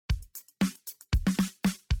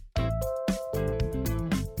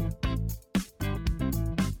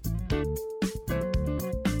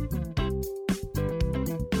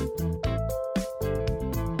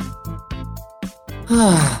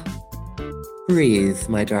Ah, breathe,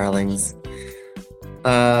 my darlings.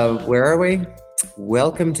 Where are we?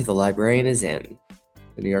 Welcome to The Librarian is In,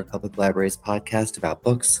 the New York Public Library's podcast about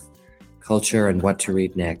books, culture, and what to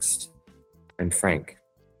read next. I'm Frank.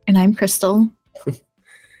 And I'm Crystal.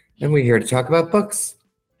 And we're here to talk about books.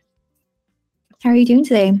 How are you doing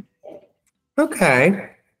today?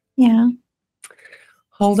 Okay. Yeah.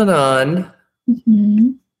 Holding on.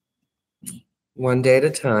 Mm-hmm. One day at a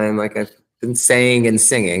time, like I've been saying and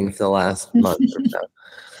singing for the last month or so.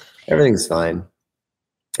 Everything's fine.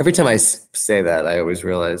 Every time I say that, I always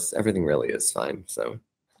realize everything really is fine. So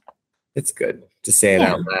it's good to say it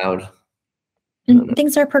out loud. And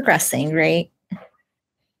things are progressing, right?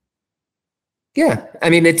 Yeah. I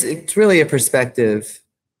mean, it's really a perspective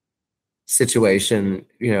situation,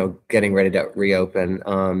 getting ready to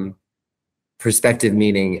reopen. Perspective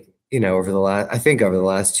meaning, over the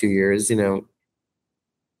last 2 years,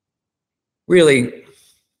 really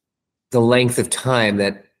the length of time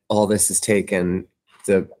that all this has taken,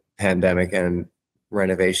 the pandemic and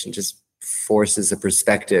renovation, just forces a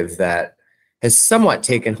perspective that has somewhat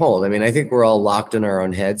taken hold. I mean, I think we're all locked in our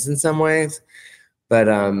own heads in some ways, but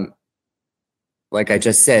like I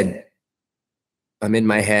just said, I'm in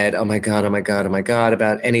my head, oh my God,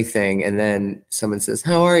 about anything. And then someone says,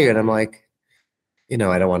 how are you? And I'm like, I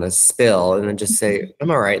don't want to spill, and then just say,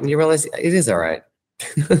 I'm all right. And you realize it is all right.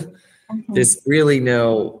 There's really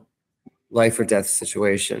no life or death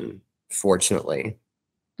situation, fortunately.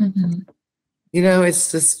 Mm-hmm.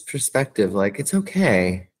 It's just perspective, like it's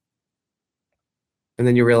okay. And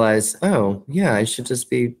then you realize, oh yeah, I should just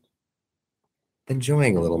be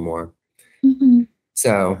enjoying a little more. Mm-hmm.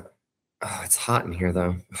 So, it's hot in here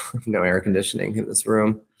though. No air conditioning in this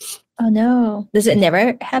room. Oh no. Does it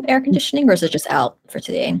never have air conditioning, or is it just out for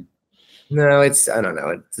today? No, I don't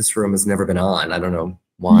know. This room has never been on. I don't know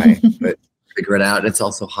why, but figure it out. It's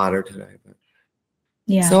also hotter today. But.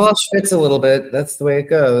 Yeah. So I'll schwitz a little bit. That's the way it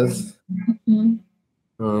goes. Mm-hmm.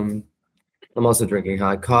 I'm also drinking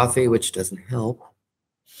hot coffee, which doesn't help.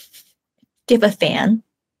 Do you have a fan?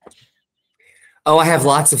 Oh, I have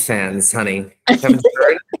lots of fans, honey. Haven't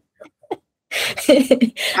heard?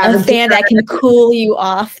 A fan that can cool you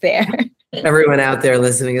off there. Everyone out there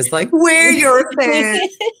listening is like, we're your fan,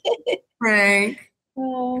 Frank.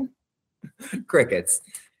 Oh. Crickets.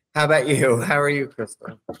 How about you? How are you,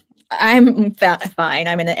 Crystal? I'm fine.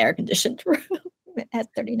 I'm in an air-conditioned room at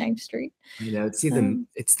 39th Street. It's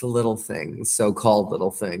the little things, so-called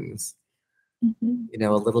little things. Mm-hmm.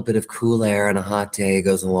 A little bit of cool air on a hot day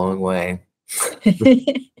goes a long way.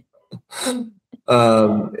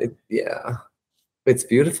 Yeah. It's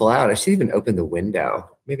beautiful out. I should even open the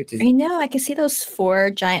window. I know. I can see those 4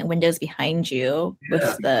 giant windows behind you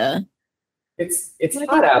with the. It's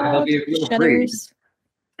hot out. There'll be a little breeze.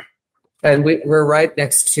 And we're right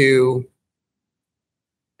next to.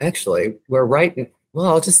 Actually,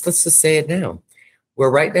 let's just say it now.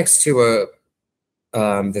 We're right next to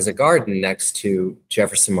there's a garden next to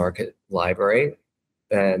Jefferson Market Library.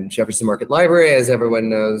 And Jefferson Market Library, as everyone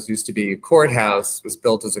knows, used to be a courthouse, was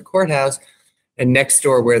built as a courthouse. And next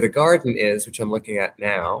door where the garden is, which I'm looking at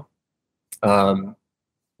now,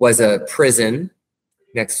 was a prison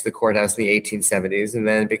next to the courthouse in the 1870s, and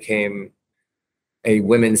then it became a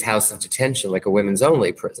women's house of detention, like a women's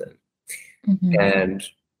only prison. Mm-hmm. And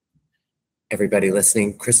everybody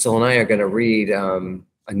listening, Crystal and I are going to read a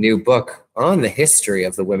new book on the history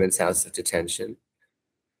of the women's house of detention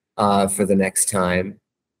for the next time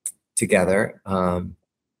together.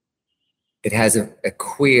 It has a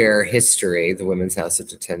queer history, the Women's House of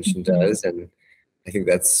Detention does, and I think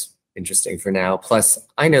that's interesting for now. Plus,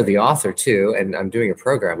 I know the author too, and I'm doing a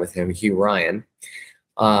program with him, Hugh Ryan.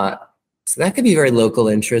 So that could be very local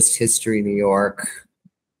interest, history, New York.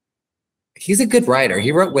 He's a good writer.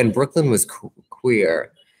 He wrote When Brooklyn Was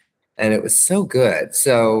Queer, and it was so good.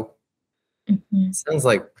 So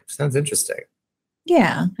sounds interesting.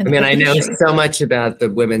 Yeah. I know so much about the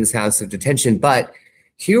Women's House of Detention, but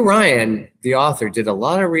Hugh Ryan, the author, did a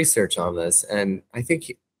lot of research on this, and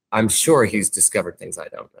I'm sure he's discovered things I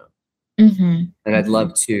don't know. Mm-hmm. And I'd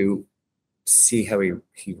love to see how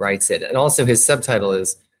he writes it. And also his subtitle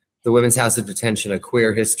is The Women's House of Detention, A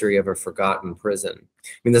Queer History of a Forgotten Prison.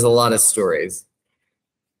 There's a lot of stories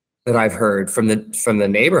that I've heard from the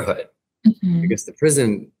neighborhood, because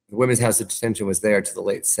the Women's House of Detention was there to the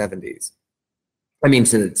late 70s.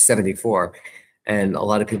 To 74. And a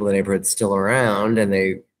lot of people in the neighborhood still around, and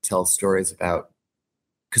they tell stories about,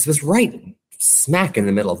 because it was right smack in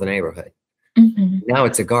the middle of the neighborhood. Mm-hmm. Now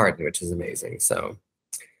it's a garden, which is amazing. So,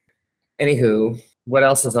 anywho, what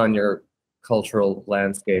else is on your cultural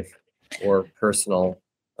landscape or personal,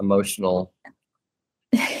 emotional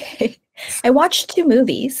I watched 2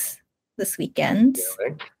 movies this weekend.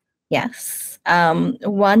 Really? Yes.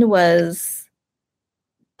 One was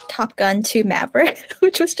Top Gun 2 Maverick,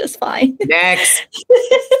 which was just fine. Next.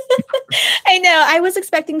 I know. I was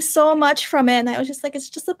expecting so much from it, and I was just like, it's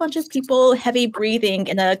just a bunch of people heavy breathing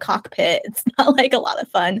in a cockpit. It's not like a lot of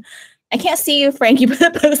fun. I can't see you, Frank. You put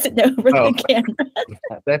a post-it note over the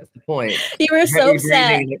camera. That's the point. You were so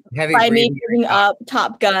upset by me giving up up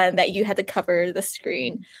Top Gun that you had to cover the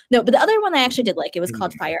screen. No, but the other one I actually did like. It was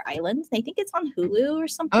called Fire Island. I think it's on Hulu or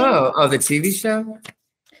something. Oh, the TV show?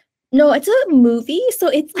 No, it's a movie. So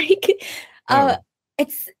it's like,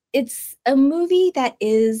 it's a movie that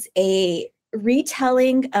is a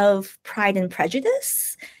retelling of Pride and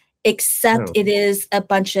Prejudice, except it is a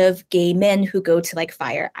bunch of gay men who go to like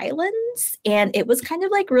Fire Islands, and it was kind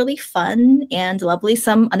of like really fun and lovely.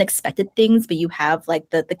 Some unexpected things, but you have like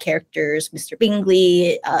the characters, Mr.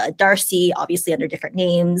 Bingley, Darcy, obviously under different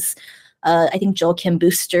names. I think Joel Kim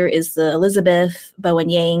Booster is the Elizabeth, Bowen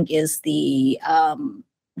Yang is the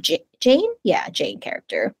Jane? Yeah, Jane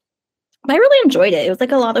character. But I really enjoyed it. It was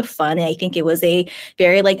like a lot of fun. And I think it was a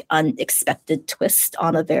very like unexpected twist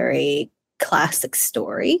on a very classic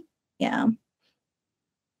story. Yeah.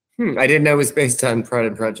 I didn't know it was based on Pride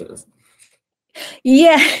and Prejudice.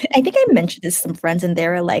 Yeah, I think I mentioned this to some friends, and they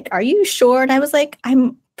were like, "Are you sure?" And I was like,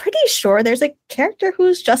 "I'm pretty sure there's a character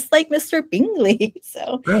who's just like Mr. Bingley."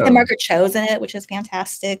 So, and Margaret Cho's in it, which is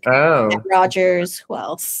fantastic. Matt Rogers, who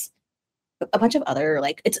else? A bunch of other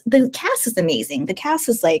like the cast is amazing. The cast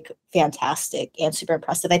is like fantastic and super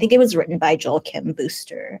impressive. I think it was written by Joel Kim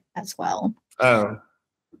Booster as well. Oh,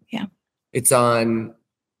 yeah. It's on.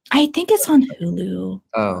 I think it's on Hulu.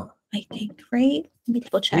 Oh, I think, right? Let me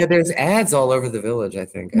double check. Yeah, there's ads all over the village. I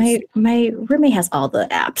think my roommate has all the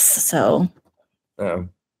apps. So. Oh,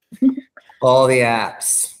 all the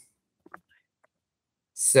apps.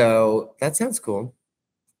 So that sounds cool.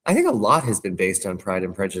 I think a lot has been based on Pride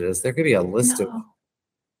and Prejudice. There could be a list of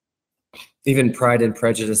even Pride and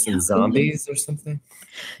Prejudice and zombies or something.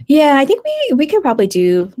 Yeah, I think we could probably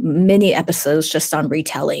do mini episodes just on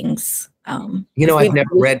retellings. I've never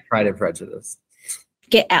read Pride and Prejudice.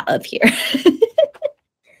 Get out of here.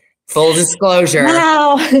 Full disclosure.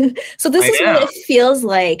 Wow. So this is what it feels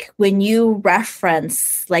like when you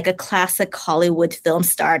reference like a classic Hollywood film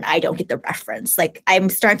star and I don't get the reference. Like I'm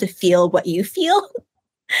starting to feel what you feel.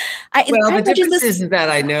 The difference is that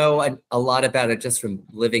I know a lot about it just from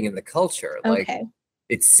living in the culture. Like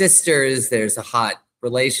it's sisters, there's a hot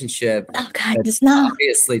relationship. Oh God, it's not.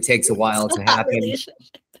 Obviously takes a while to happen.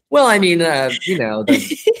 Well, I mean,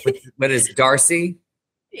 what is Darcy?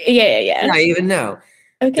 Yeah. I even know.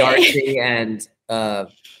 Okay. Darcy and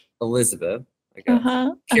Elizabeth, I guess.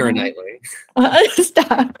 Keira Knightley.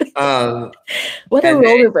 Stop. What a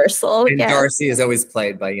role reversal. And Darcy is always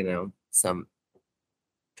played by, some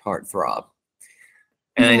heartthrob.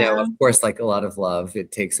 And I know, of course, like a lot of love,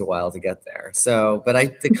 it takes a while to get there. So,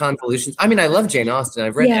 but the convolutions, I mean, I love Jane Austen.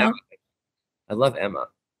 I've read Emma. I love Emma.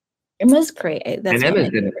 Emma's great. That's and Emma's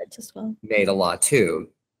been as well. Made a lot too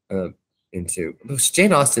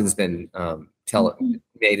Jane Austen's been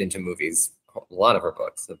made into movies. A lot of her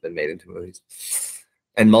books have been made into movies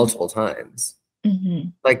and multiple times.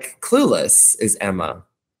 Like Clueless is Emma.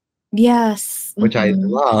 Yes. Which I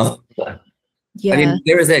love. Yeah. I mean,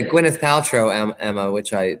 there was a Gwyneth Paltrow Emma,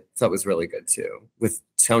 which I thought was really good too, with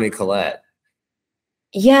Toni Collette.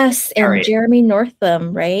 Yes, and Jeremy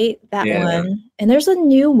Northam, right? That one. And there's a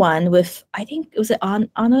new one with, I think, was it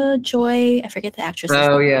Anna Joy? I forget the actress.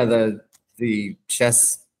 Oh yeah, the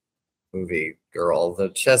chess movie girl, the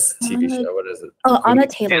chess TV show. What is it? Oh, Anna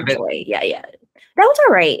Taylor-Joy. Yeah. That was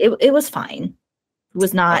all right. It was fine. It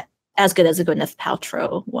was not as good as a Gwyneth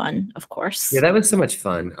Paltrow one, of course. Yeah, that was so much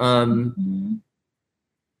fun.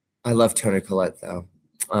 I love Toni Collette though,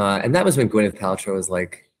 and that was when Gwyneth Paltrow was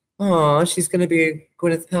like, "Oh, she's gonna be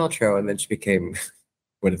Gwyneth Paltrow," and then she became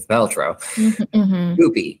Gwyneth Paltrow.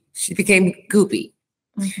 Goopy. She became Goopy,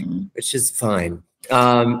 which is fine.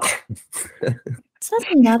 So that's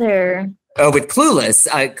another. Oh, but Clueless.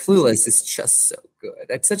 Clueless is just so good.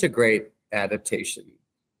 It's such a great adaptation.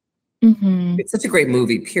 It's such a great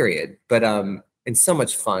movie, period. But and so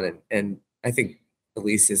much fun, and I think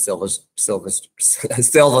Alicia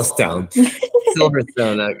Silverstone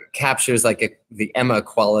captures like the Emma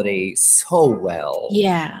quality so well.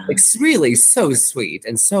 Yeah, it's really so sweet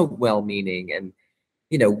and so well-meaning, and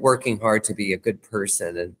working hard to be a good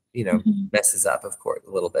person, and messes up, of course,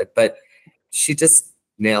 a little bit, but she just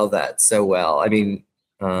nailed that so well. I mean,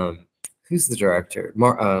 who's the director?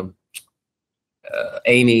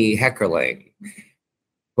 Amy Heckerling,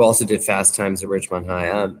 who also did Fast Times at Ridgemont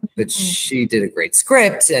High. But she did a great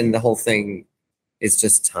script, and the whole thing is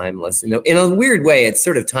just timeless. In a weird way, it's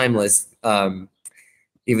sort of timeless,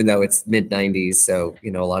 even though it's mid-90s. So, a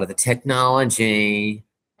lot of the technology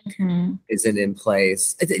isn't in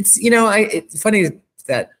place. It's funny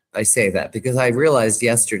that I say that, because I realized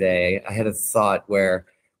yesterday I had a thought where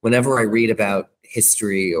whenever I read about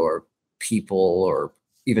history or people or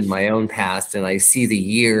even my own past, and I see the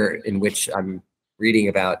year in which I'm reading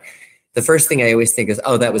about, the first thing I always think is,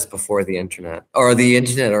 oh, that was before the internet, or the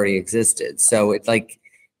internet already existed. So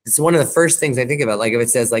it's one of the first things I think about. Like if it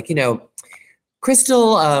says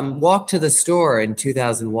Crystal walked to the store in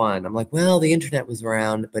 2001. I'm like, well, the internet was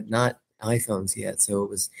around, but not iPhones yet.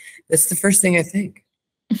 So that's the first thing I think.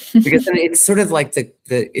 Because it's sort of like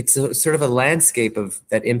it's sort of a landscape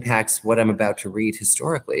that impacts what I'm about to read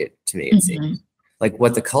historically, to me, it seems. Like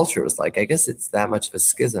what the culture was like. I guess it's that much of a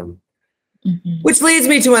schism. Which leads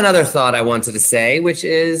me to another thought I wanted to say, which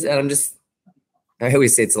is, and I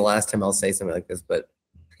always say it's the last time I'll say something like this, but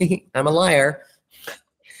I'm a liar.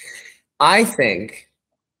 I think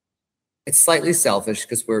it's slightly selfish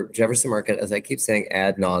because Jefferson Market, as I keep saying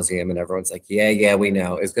ad nauseum, and everyone's like, yeah, we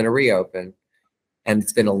know, is going to reopen. And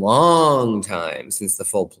it's been a long time since the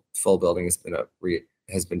full building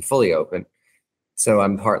has been fully open. So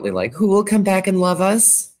I'm partly like, who will come back and love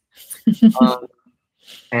us?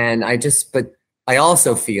 But I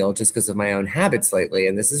also feel, just because of my own habits lately,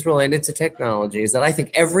 and this is related to technology, is that I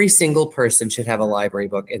think every single person should have a library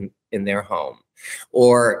book in their home,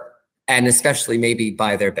 and especially maybe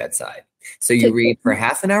by their bedside. So you read for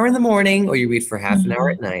half an hour in the morning, or you read for half an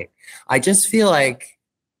hour at night. I just feel like,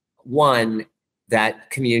 one, that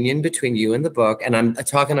communion between you and the book, and I'm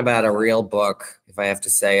talking about a real book, if I have to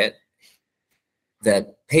say it,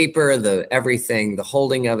 that paper, the everything, the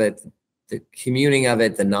holding of it, the communing of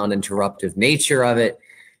it, the non-interruptive nature of it,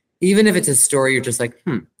 even if it's a story you're just like,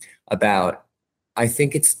 about, I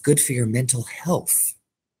think it's good for your mental health.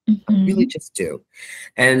 I really just do.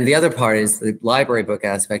 And the other part is the library book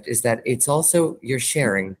aspect, is that it's also you're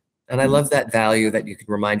sharing. And I love that value that you can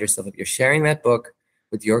remind yourself that you're sharing that book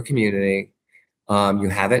with your community. You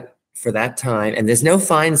have it for that time. And there's no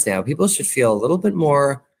fines now. People should feel a little bit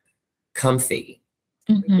more comfy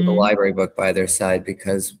with a library book by their side,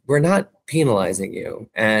 because we're not penalizing you.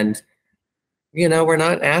 And, we're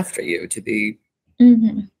not after you to be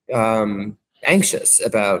anxious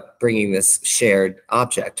about bringing this shared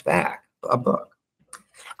object back, a book.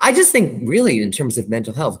 I just think really in terms of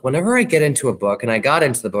mental health, whenever I get into a book, and I got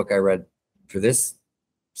into the book I read for this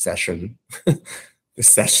session,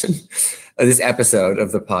 this episode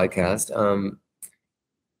of the podcast,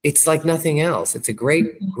 it's like nothing else. It's a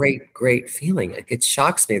great feeling. It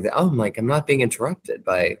shocks me that, I'm not being interrupted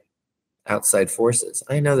by outside forces.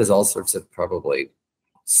 I know there's all sorts of probably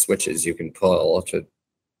switches you can pull to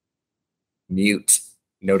mute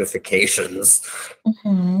notifications,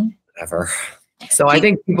 whatever. So I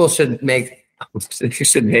think people should make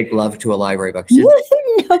love to a library book.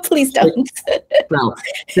 No, please don't. No,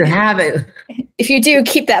 to have it. If you do,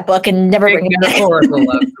 keep that book and never bring it back. Metaphorical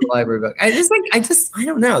love to a library book. I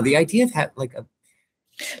don't know. The idea of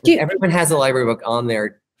everyone has a library book on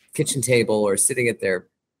their kitchen table or sitting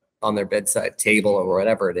on their bedside table or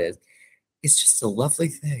whatever it is. It's just a lovely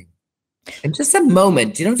thing. And just a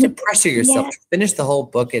moment. You don't have to pressure yourself to finish the whole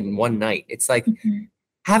book in one night. It's like,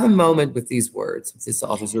 have a moment with these words, with this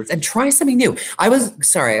author's words, and try something new. I was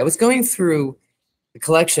going through the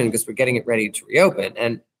collection because we're getting it ready to reopen,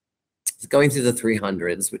 and going through the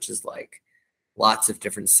 300s, which is like lots of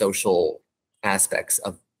different social aspects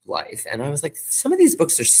of life. And I was like, some of these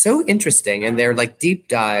books are so interesting, and they're like deep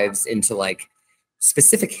dives into like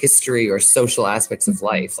specific history or social aspects of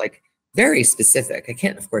life, like very specific. I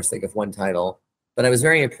can't, of course, think of one title, but I was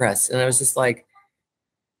very impressed. And I was just like,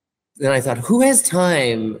 then I thought, who has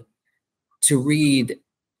time to read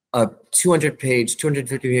a 200-page,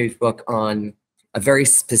 250-page book on a very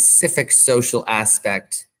specific social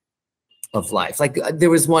aspect of life? Like there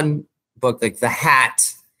was one book, like The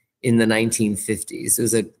Hat in the 1950s. It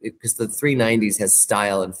was because the 390s has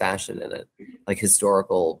style and fashion in it, like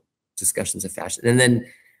historical discussions of fashion. And then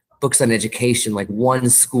books on education, like one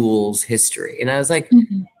school's history. And I was like,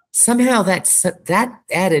 somehow that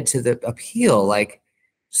added to the appeal, like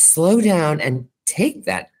slow down and take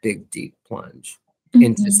that big, deep plunge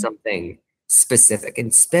into something specific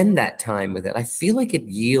and spend that time with it. I feel like it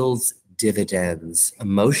yields dividends,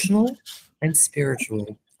 emotional and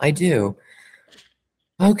spiritual. I do.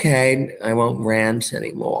 Okay, I won't rant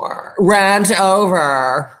anymore. Rant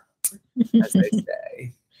over, as they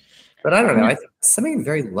say. But I don't know. I think something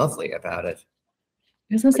very lovely about it.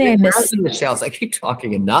 I was gonna say I miss the shelves. I keep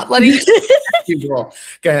talking and not letting you roll.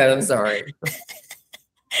 Go ahead. I'm sorry.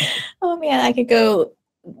 Oh man, I could go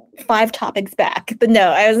 5 topics back, but no,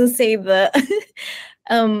 I was gonna say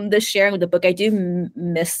the sharing of the book. I do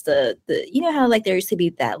miss the you know how like there used to be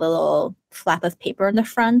that little flap of paper in the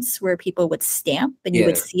front where people would stamp and you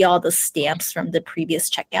would see all the stamps from the previous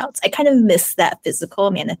checkouts. I kind of miss that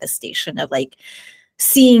physical manifestation of like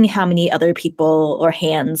seeing how many other people or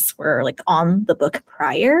hands were like on the book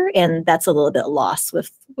prior, and that's a little bit lost with,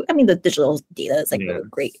 I mean, the digital data is like really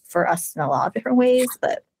great for us in a lot of different ways,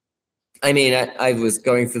 but I mean, I was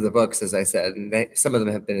going through the books, as I said, and some of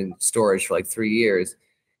them have been in storage for like 3 years,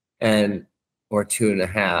 and or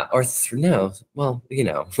 2.5, or no, well, you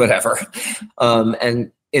know, whatever.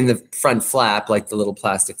 And in the front flap, like the little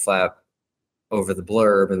plastic flap over the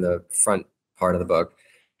blurb in the front part of the book,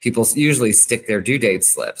 people usually stick their due date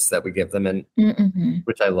slips that we give them, and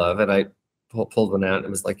which I love. And I pulled one out, and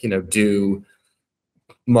it was like, you know, due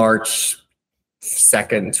March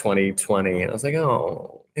 2nd, 2020. And I was like,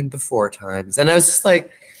 oh, in before times. And I was just like,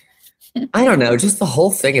 I don't know, just the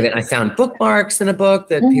whole thing of it. I found bookmarks in a book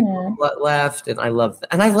that people left, and I left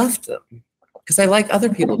them because I like other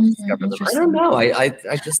people to discover them. I don't know.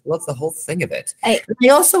 I just love the whole thing of it. I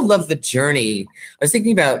also love the journey. I was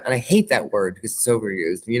thinking about, and I hate that word because it's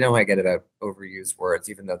overused. You know how I get about overused words,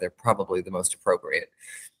 even though they're probably the most appropriate.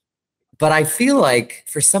 But I feel like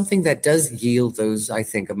for something that does yield those, I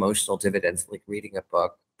think, emotional dividends, like reading a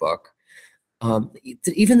book,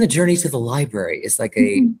 even the journey to the library is like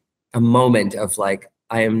a moment of like,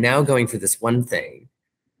 I am now going for this one thing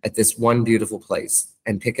at this one beautiful place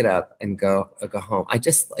and pick it up and go home. I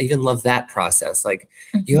even love that process. Like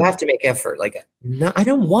you have to make effort. Like, no, I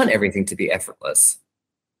don't want everything to be effortless,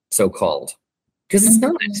 so-called, because it's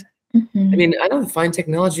not. I mean, I don't find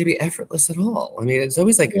technology to be effortless at all. I mean, it's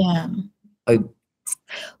always like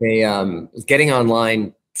getting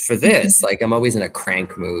online for this. Like I'm always in a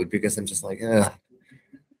crank mood because I'm just like,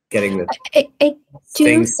 getting the I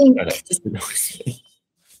do think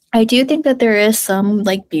I do think that there is some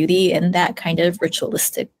like beauty in that kind of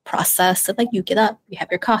ritualistic process of like you get up, you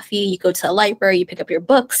have your coffee, you go to the library, you pick up your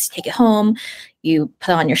books, you take it home, you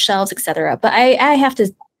put it on your shelves, etc. But I have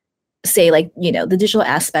to say, like, you know, the digital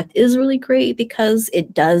aspect is really great because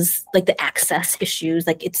it does, like, the access issues,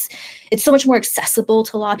 like it's so much more accessible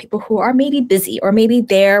to a lot of people who are maybe busy, or maybe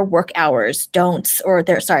their work hours don't, or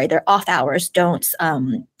their off hours don't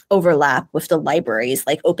overlap with the library's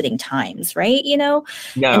like opening times, right? You know?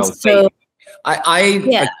 No, and so I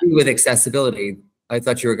agree with accessibility. I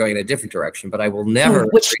thought you were going in a different direction, but I will never.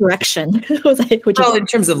 Which direction? Well, in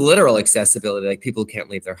terms of literal accessibility, like people can't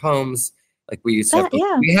leave their homes. Like we used to have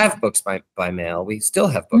books. We have books by mail. We still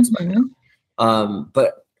have books by mail.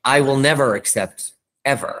 But I will never accept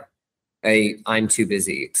ever a "I'm too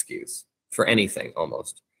busy" excuse for anything.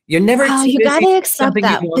 Almost, you're never. You gotta accept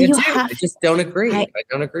that, but you have. I just don't agree. I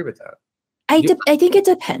don't agree with that. I think it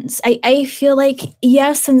depends. I feel like,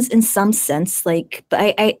 yes, in some sense, like,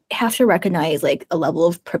 but I have to recognize like a level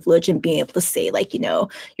of privilege in being able to say, like, you know,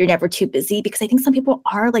 you're never too busy, because I think some people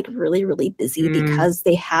are like really, really busy because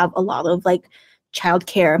they have a lot of like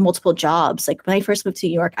childcare, multiple jobs. Like when I first moved to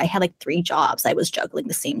New York, I had like 3 jobs I was juggling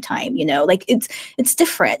the same time, you know, like it's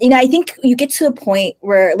different. You know, I think you get to a point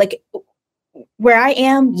where like where I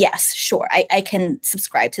am, yes, sure, I can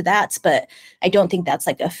subscribe to that, but I don't think that's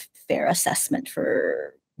like a fair assessment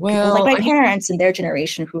for people like my parents and their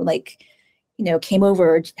generation who, like, you know, came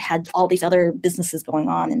over, had all these other businesses going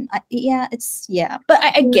on, and but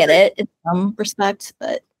I get it in some respect,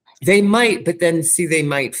 but they might, but then see, they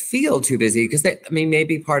might feel too busy because I mean,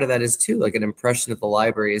 maybe part of that is too like an impression of the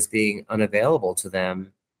library as being unavailable to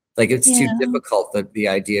them. Like it's too difficult, the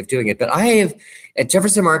idea of doing it. But I have, at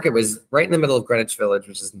Jefferson Market was right in the middle of Greenwich Village,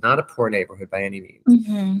 which is not a poor neighborhood by any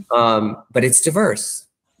means. But it's diverse.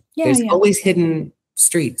 There's always hidden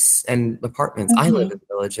streets and apartments. I live in the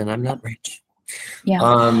village and I'm not rich.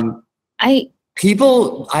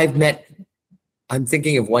 People I've met, I'm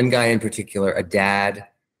thinking of one guy in particular, a dad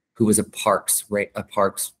who was a parks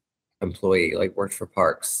employee, like worked for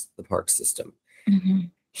parks, the parks system.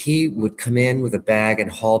 He would come in with a bag and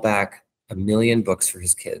haul back 1 million books for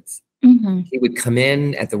his kids. He would come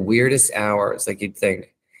in at the weirdest hours, like you'd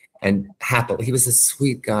think, and happily. He was a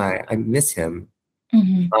sweet guy. I miss him.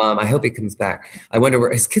 I hope he comes back. I wonder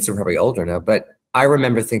where his kids are probably older now, but I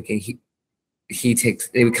remember thinking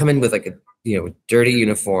they would come in with like a, you know, dirty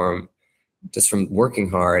uniform just from working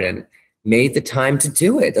hard and made the time to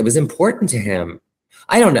do it. It was important to him.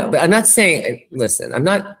 I don't know, but I'm not saying, listen,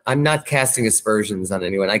 I'm not casting aspersions on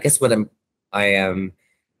anyone. I guess what I am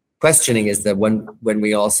questioning is the one when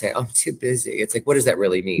we all say, "I'm too busy." It's like, what does that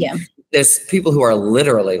really mean? Yeah. There's people who are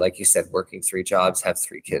literally, like you said, working 3 jobs, have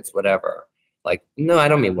 3 kids, whatever. Like, no, I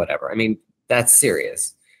don't mean whatever. I mean, that's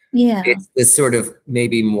serious. Yeah. It's this sort of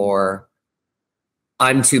maybe more,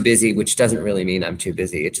 I'm too busy, which doesn't really mean I'm too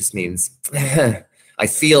busy. It just means I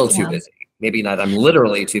feel too busy. Maybe not I'm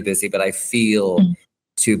literally too busy, but I feel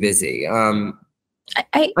too busy. I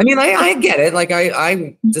mean, I get it. Like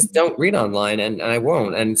I just don't read online and I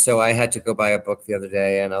won't. And so I had to go buy a book the other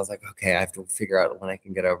day and I was like, okay, I have to figure out when I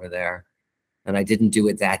can get over there. And I didn't do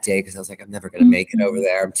it that day because I was like, I'm never going to make it over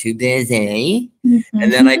there. I'm too busy.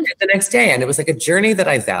 And then I did the next day. And it was like a journey that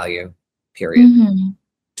I value, period.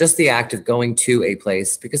 Just the act of going to a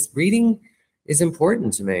place, because reading is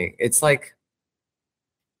important to me. It's like,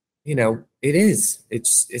 you know, it is.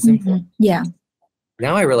 It's important. Yeah.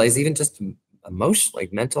 Now I realize even just emotionally,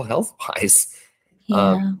 mental health wise,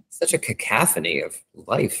 such a cacophony of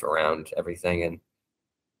life around everything. And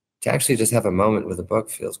to actually just have a moment with a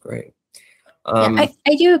book feels great. I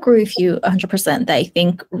do agree with you 100% that I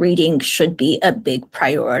think reading should be a big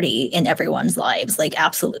priority in everyone's lives. Like,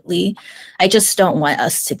 absolutely. I just don't want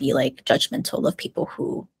us to be like judgmental of people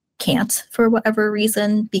who can't for whatever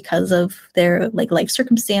reason because of their like life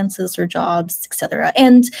circumstances or jobs, etc.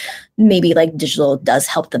 And maybe like digital does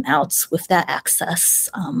help them out with that access,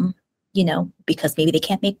 you know, because maybe they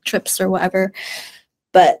can't make trips or whatever.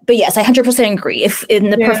 But yes, I 100% agree. If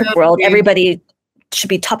in the perfect world, everybody should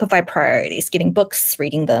be top of our priorities, getting books,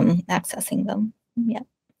 reading them, accessing them. Yeah.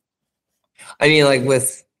 I mean, like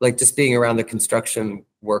with like just being around the construction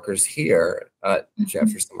workers here at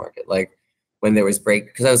Jefferson Market, like when there was break,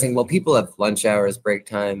 because I was thinking, well, people have lunch hours, break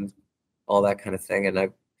time, all that kind of thing.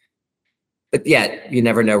 But yet you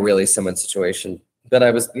never know really someone's situation. But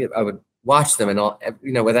I would watch them and all,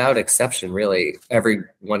 you know, without exception, really, every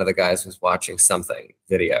one of the guys was watching something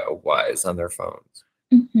video wise on their phones.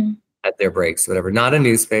 At their breaks, whatever. Not a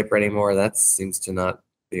newspaper anymore. That seems to not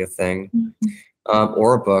be a thing.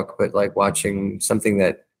 Or a book, but like watching something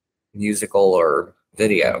that musical or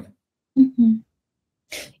video. You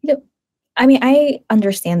know, I mean, I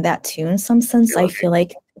understand that too in some sense. I feel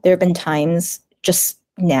like there have been times just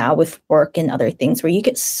now with work and other things where you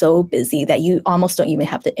get so busy that you almost don't even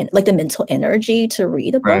have the mental energy to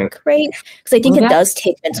read a book, right? Because I think it does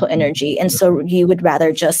take mental energy. And so you would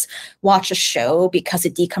rather just watch a show because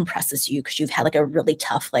it decompresses you because you've had like a really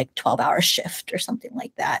tough like 12-hour shift or something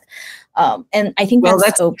like that. And I think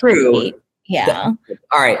that's so true. Yeah.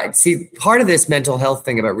 All right. See, part of this mental health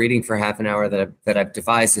thing about reading for half an hour that I've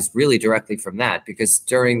devised is really directly from that, because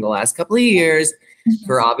during the last couple of years,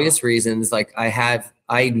 for obvious reasons, like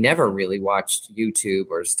I never really watched YouTube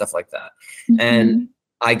or stuff like that. And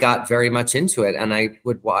I got very much into it, and I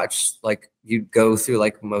would watch, like, you'd go through,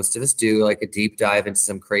 like most of us do, like a deep dive into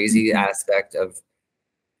some crazy aspect of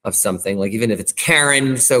something, like even if it's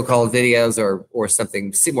Karen so-called videos or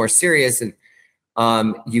something more serious, and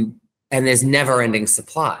there's never ending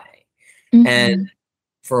supply. And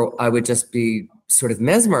I would just be sort of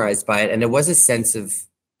mesmerized by it. And there was a sense of,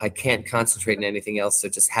 I can't concentrate on anything else. So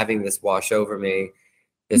just having this wash over me,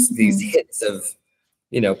 these hits of,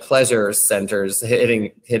 you know, pleasure centers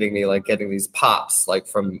hitting me, like getting these pops, like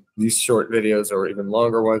from these short videos or even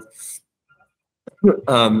longer ones.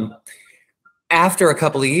 After a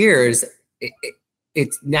couple of years,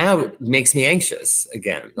 it now makes me anxious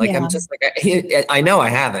again. Like I'm just like, I know I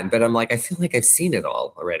haven't, but I'm like, I feel like I've seen it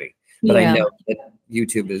all already. But I know that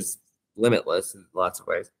YouTube is limitless in lots of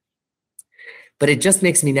ways. But it just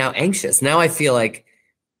makes me now anxious. Now I feel like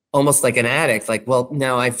almost like an addict. Like, well,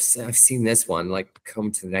 no, I've seen this one. Like,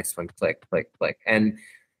 come to the next one. Click, click, click. And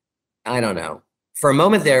I don't know. For a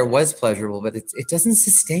moment there, it was pleasurable, but it doesn't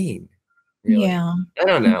sustain. Really. Yeah. I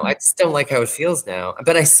don't know. I just don't like how it feels now.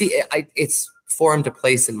 But I see it's formed a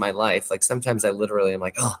place in my life. Like sometimes I literally am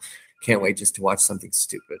like, oh, can't wait just to watch something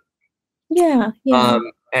stupid. Yeah.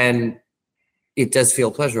 And it does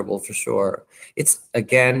feel pleasurable for sure. It's,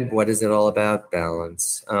 again, what is it all about?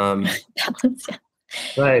 Balance. Balance, yeah.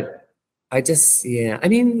 But I just, I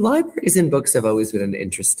mean, libraries and books have always been an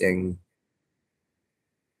interesting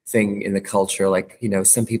thing in the culture. Like, you know,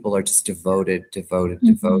 some people are just devoted.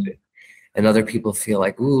 And other people feel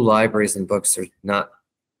like, ooh, libraries and books are not,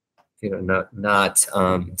 you know, not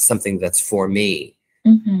something that's for me,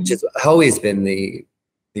 which has always been the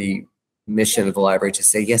mission of the library, to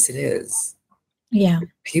say, yes, it is. Yeah.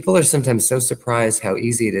 People are sometimes so surprised how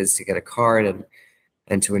easy it is to get a card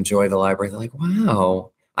and to enjoy the library. They're like,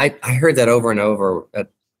 wow. I heard that over and over at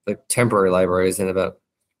the temporary libraries and about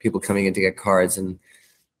people coming in to get cards, and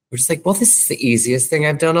we're just like, well, this is the easiest thing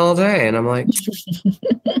I've done all day. And I'm like,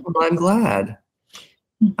 well, I'm glad.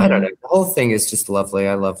 I don't know. The whole thing is just lovely.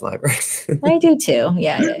 I love libraries. I do too.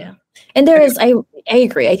 Yeah. And there is, I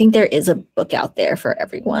agree. I think there is a book out there for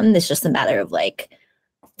everyone. It's just a matter of like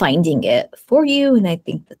finding it for you. And I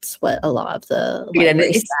think that's what a lot of the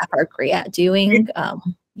library staff are great at doing.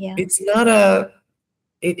 Yeah. It's not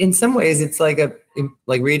in some ways, it's like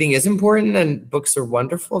reading is important and books are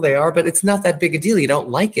wonderful. They are, but it's not that big a deal. You don't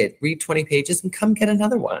like it. Read 20 pages and come get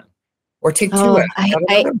another one. Or take 2 hours.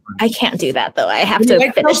 I can't do that though. I have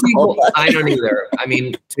to finish the whole book. I don't either. I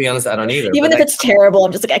mean, to be honest, I don't either. Even if it's terrible,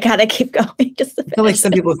 I'm just like, I gotta keep going. Just to I feel like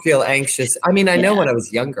some people feel anxious. I mean, I know when I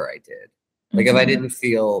was younger, I did. Like if I didn't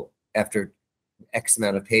feel after X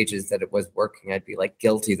amount of pages that it was working, I'd be like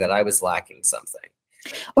guilty that I was lacking something.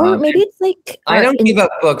 Or maybe it's like I don't give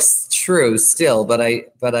up books, true, still, but I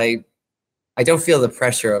don't feel the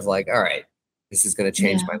pressure of like, all right, this is going to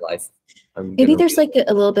change my life. Maybe there's like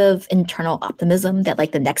a little bit of internal optimism that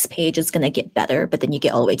like the next page is going to get better, but then you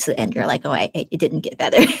get all the way to the end, you're like, oh, it didn't get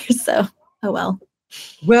better. So, oh well.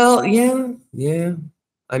 Well, yeah.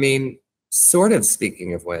 I mean, sort of.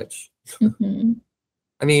 Speaking of which,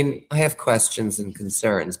 I mean, I have questions and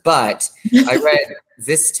concerns, but I read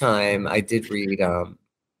this time. I did read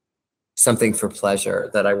something for pleasure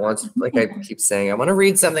that I want. Like I keep saying, I want to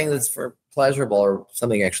read something that's for pleasurable or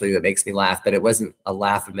something actually that makes me laugh. But it wasn't a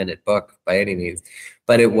laugh-a-minute book by any means.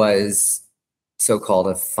 But it was so-called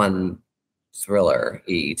a fun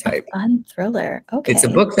thriller-y type. A fun thriller. Okay. It's a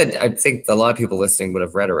book that I think a lot of people listening would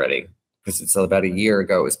have read already because it's about a year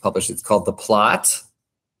ago it was published. It's called The Plot.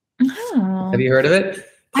 Oh. Have you heard of it?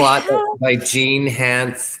 Plot by Jean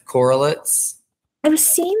Hanth Correlitz. I've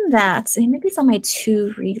seen that. Maybe it's on my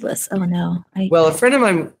to-read list. Oh no. Well, a friend of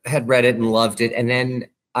mine had read it and loved it. And then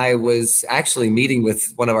I was actually meeting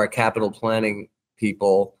with one of our capital planning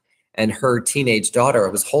people, and her teenage daughter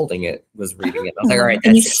was holding it, was reading it. I was like, all right.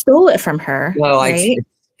 And you stole it from her. No, right?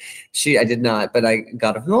 I did not, but I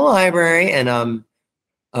got it from the library, and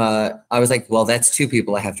I was like, well, that's 2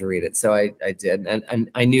 people. I have to read it. So I did. And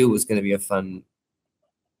I knew it was going to be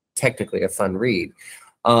technically a fun read.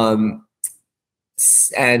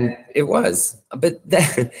 And it was, but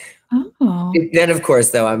then of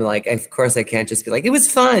course, though, I'm like, of course I can't just be like, it was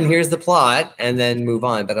fun, here's the plot, and then move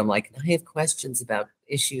on. But I'm like, I have questions about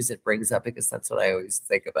issues it brings up because that's what I always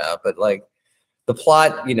think about. But like the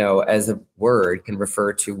plot, as a word can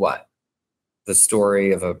refer to what? The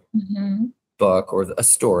story of a book or a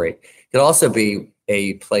story. It could also be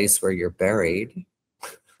a place where you're buried.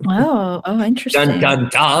 Oh, interesting. Dun, dun,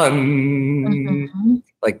 dun.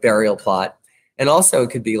 Like burial plot. And also it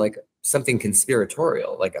could be like something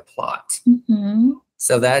conspiratorial, like a plot.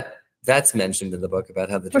 So that's mentioned in the book about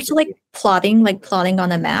how the so like plotting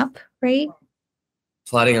on a map, right?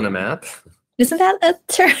 Plotting on a map? Isn't that a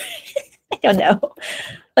term? I don't know.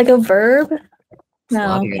 Like a verb?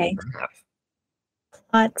 No, okay.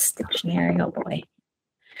 Plots dictionary, oh boy.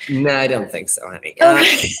 No, I don't think so, honey.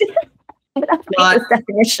 Plot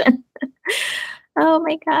definition. Oh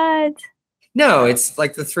my God. No, it's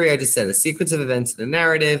like the 3 I just said: a sequence of events in a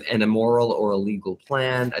narrative, and a moral or a legal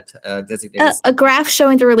plan, a graph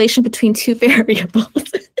showing the relation between 2 variables.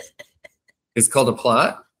 It's called a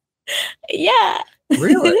plot? Yeah.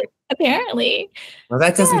 Really? Apparently. Well,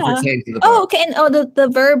 that doesn't pertain to the book. Oh, okay. And the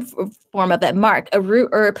verb form of it, mark, a route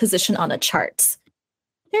or a position on a chart.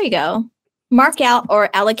 There you go. Mark out or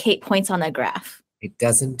allocate points on a graph. It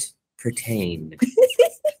doesn't pertain.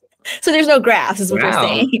 So there's no graphs, is what you're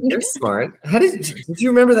saying. You're smart. Did you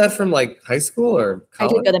remember that from like high school or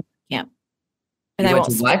college? I did go to camp. And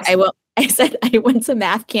I said I went to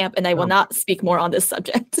math camp, and I will not speak more on this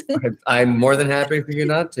subject. I'm more than happy for you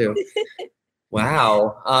not to.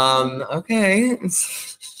 Wow. Okay.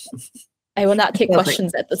 I will not take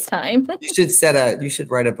questions at this time. You should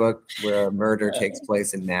write a book where a murder takes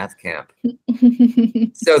place in math camp.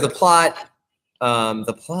 So the plot of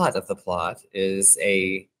the plot is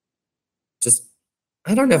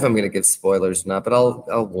I don't know if I'm going to give spoilers or not, but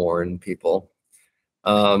I'll warn people.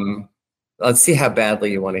 Let's see how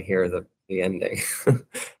badly you want to hear the ending.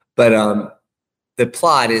 But the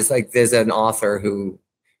plot is like there's an author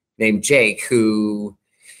named Jake who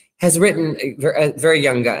has written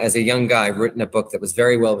as a young guy, written a book that was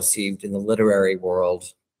very well received in the literary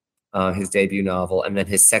world, his debut novel, and then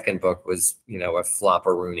his second book was a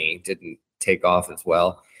flopperoonie, didn't take off as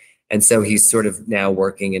well. And so he's sort of now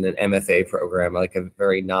working in an MFA program, like a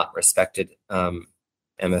very not respected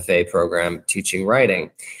MFA program, teaching writing.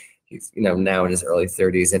 He's now in his early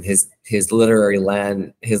 30s, and his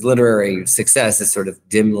literary success is sort of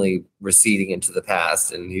dimly receding into the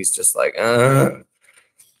past, and he's just like,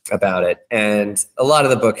 about it. And a lot of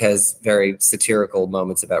the book has very satirical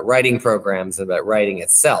moments about writing programs, about writing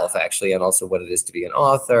itself, actually, and also what it is to be an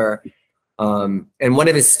author. And one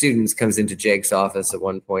of his students comes into Jake's office at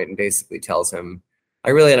one point and basically tells him, I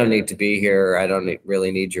really don't need to be here. I don't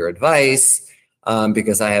really need your advice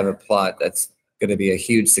because I have a plot that's going to be a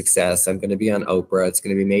huge success. I'm going to be on Oprah. It's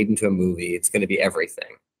going to be made into a movie. It's going to be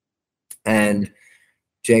everything. And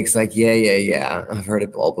Jake's like, yeah. I've heard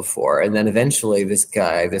it all before. And then eventually this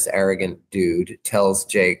guy, this arrogant dude, tells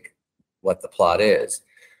Jake what the plot is.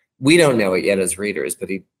 We don't know it yet as readers, but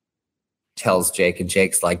he tells Jake, and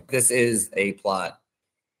Jake's like, this is a plot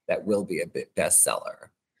that will be a bestseller,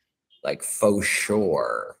 like for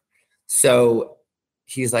sure. So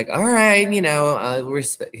he's like, all right,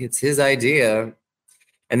 it's his idea.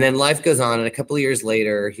 And then life goes on, and a couple of years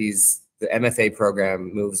later, the MFA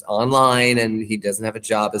program moves online, and he doesn't have a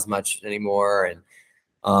job as much anymore.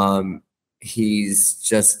 And he's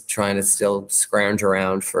just trying to still scrounge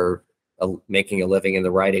around for making a living in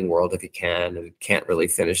the writing world if he can, and can't really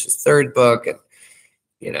finish his third book.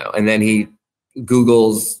 And then he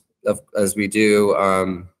Googles, as we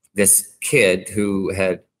do, this kid who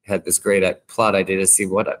had this great plot idea to see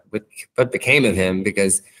what became of him,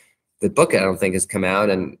 because the book, I don't think, has come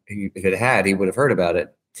out, and if it had, he would have heard about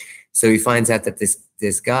it. So he finds out that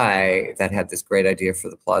this guy that had this great idea for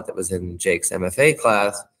the plot that was in Jake's MFA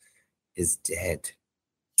class is dead.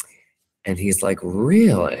 And he's like,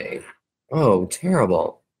 really? Oh,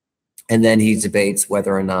 terrible. And then he debates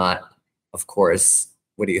whether or not, of course,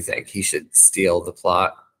 what do you think? He should steal the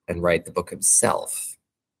plot and write the book himself.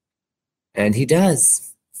 And he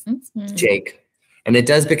does, Jake. And it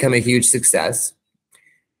does become a huge success.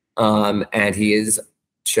 And he is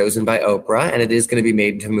chosen by Oprah, and it is going to be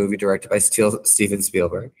made into a movie directed by Steven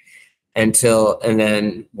Spielberg. And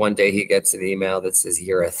then one day he gets an email that says,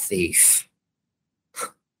 "You're a thief."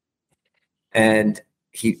 And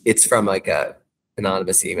it's from like a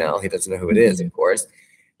anonymous email. He doesn't know who it is, of course.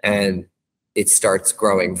 And it starts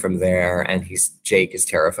growing from there. And Jake is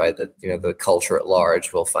terrified that, the culture at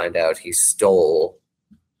large will find out he stole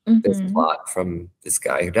this plot from this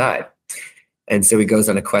guy who died. And so he goes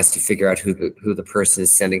on a quest to figure out who the person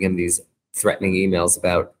is sending him these threatening emails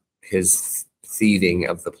about his thieving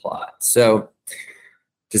of the plot. So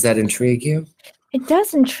does that intrigue you? It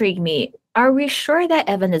does intrigue me. Are we sure that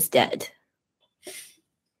Evan is dead?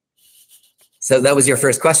 So that was your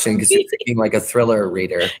first question, because you're thinking like a thriller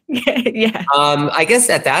reader. Yeah. I guess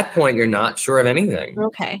at that point, you're not sure of anything.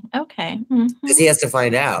 Okay. Because he has to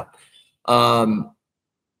find out.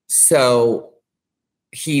 So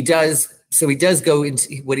he does go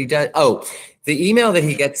into what he does. Oh, the email that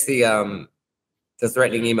he gets, the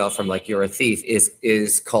threatening email from, like, "You're a thief,"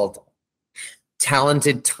 is called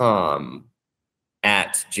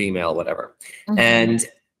talentedtom@gmail, whatever. And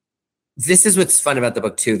this is what's fun about the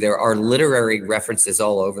book too. There are literary references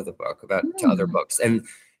all over the book to other books. And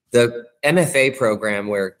the MFA program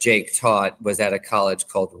where Jake taught was at a college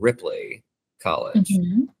called Ripley College.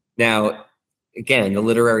 Now, again, the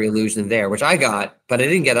literary allusion there, which I got, but I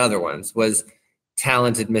didn't get other ones, was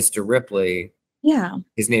talented Mr. Ripley. Yeah.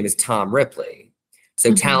 His name is Tom Ripley.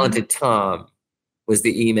 So talented Tom was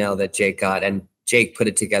the email that Jake got. And Jake put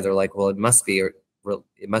it together like, well, it must be an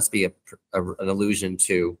allusion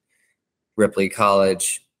to Ripley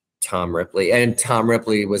College, Tom Ripley. And Tom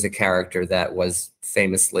Ripley was a character that was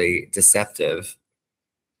famously deceptive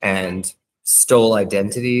and stole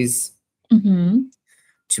identities to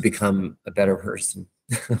become a better person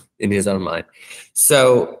in his own mind.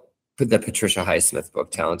 So the Patricia Highsmith book,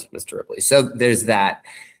 Talented Mr. Ripley. So there's that.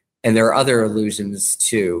 And there are other allusions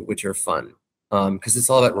too, which are fun, because it's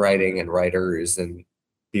all about writing and writers and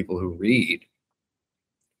people who read,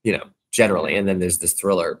 generally. And then there's this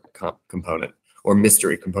thriller component or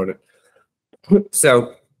mystery component.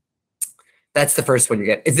 So that's the first one you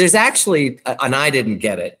get. If there's actually, and I didn't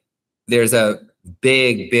get it, there's a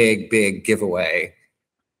big giveaway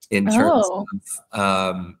in terms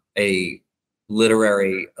of a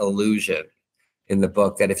literary allusion in the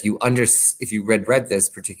book, that if you read this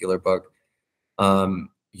particular book,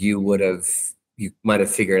 you might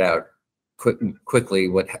have figured out quickly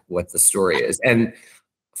what the story is. And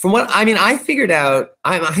from what I figured out,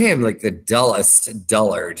 I am like the dullest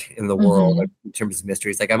dullard in the world in terms of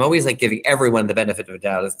mysteries. Like, I'm always like giving everyone the benefit of a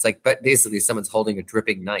doubt. It's like, but basically someone's holding a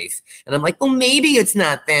dripping knife, and I'm like, well, maybe it's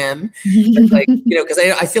not them. Like, because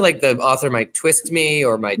I feel like the author might twist me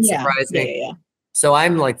or might surprise me. Yeah. So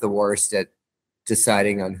I'm like the worst at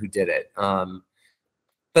deciding on who did it.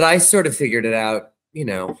 But I sort of figured it out,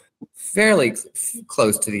 fairly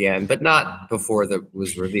close to the end, but not before that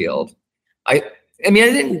was revealed. I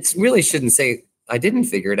shouldn't say didn't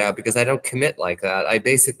figure it out because I don't commit like that. I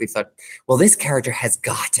basically thought, well, this character has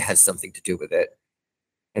got to have something to do with it.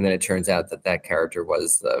 And then it turns out that that character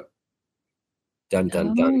was the dun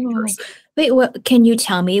dun dun person. Wait, what? Can you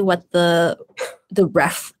tell me what the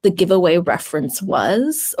giveaway reference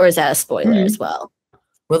was, or is that a spoiler as well?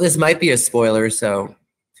 Well, this might be a spoiler, so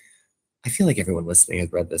I feel like everyone listening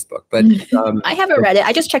has read this book, but I haven't read it.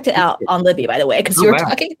 I just checked it out on Libby, by the way, because you were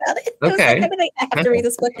talking about it. Okay, I have to read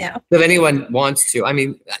this book now. If anyone wants to, I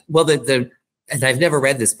mean, well, and I've never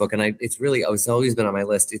read this book, and it's always been on my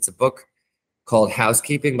list. It's a book called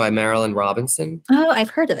Housekeeping by Marilynne Robinson. Oh,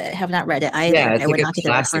 I've heard of it. I have not read it either. Yeah, it's like a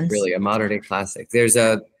classic, really, a modern day classic. There's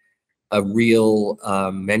a real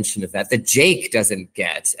mention of that Jake doesn't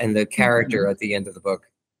get, and the character at the end of the book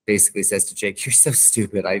basically says to Jake, "You're so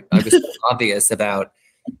stupid. I was so obvious about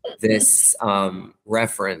this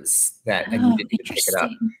reference that and you didn't even pick it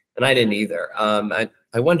up, and I didn't either." I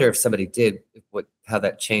wonder if somebody did, how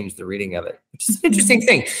that changed the reading of it, which is an interesting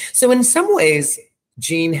thing. So in some ways,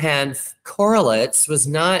 Jean Hanff Correlates was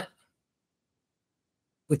not,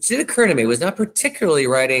 which did occur to me, was not particularly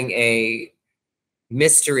writing a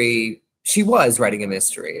mystery. She was writing a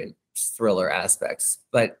mystery and thriller aspects,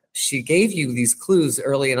 but she gave you these clues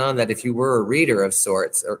early on that if you were a reader of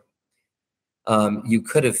sorts, or you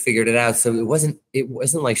could have figured it out. So it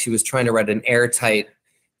wasn't like she was trying to write an airtight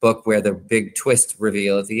book where the big twist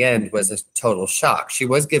reveal at the end was a total shock. She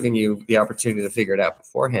was giving you the opportunity to figure it out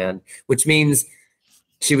beforehand, which means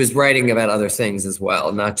she was writing about other things as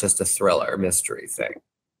well, not just a thriller mystery thing,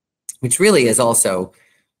 which really is also,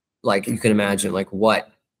 like, you can imagine, like,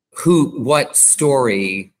 what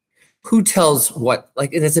story, who tells what,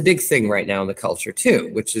 like, and it's a big thing right now in the culture too,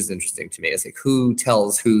 which is interesting to me. It's like, who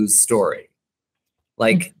tells whose story?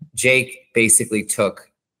 Like, Jake basically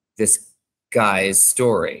took this guy's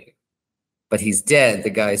story, but he's dead, the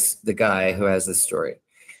guy who has this story.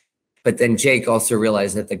 But then Jake also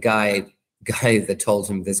realized that the guy that told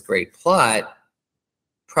him this great plot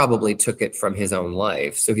probably took it from his own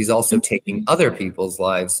life. So he's also taking other people's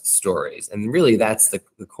lives' stories. And really that's the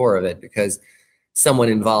core of it, because someone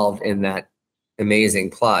involved in that amazing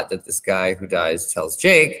plot that this guy who dies tells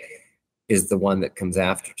Jake is the one that comes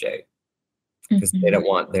after Jake, because they don't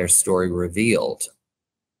want their story revealed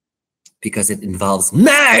because it involves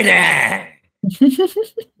murder.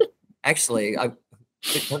 Actually,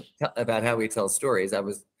 about how we tell stories, I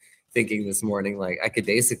was thinking this morning, like, I could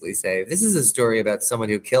basically say this is a story about someone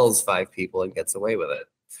who kills 5 people and gets away with it,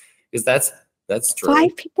 because that's true.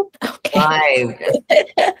 5 people? Okay.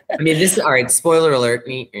 5. I mean, all right, spoiler alert.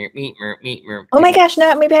 Oh my gosh,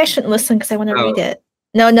 no, maybe I shouldn't listen because I want to read it.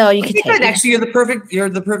 No, you can take it. Actually, you're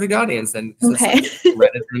the perfect audience then. Okay.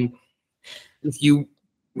 If you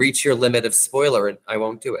reach your limit of spoiler, I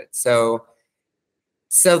won't do it. So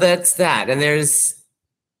that's that. And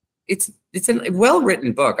it's a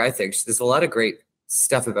well-written book, I think. There's a lot of great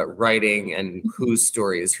stuff about writing and whose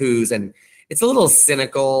story is whose, and it's a little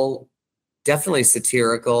cynical, definitely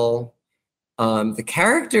satirical. The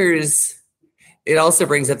characters, it also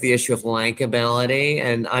brings up the issue of likability,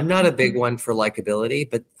 and I'm not a big one for likability,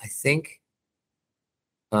 but I think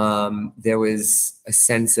there was a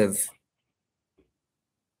sense of,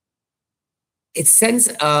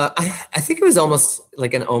 I think it was almost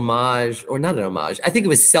like an homage, or not an homage. I think it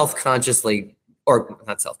was self-consciously, or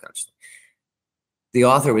not self-consciously. The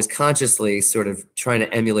author was consciously sort of trying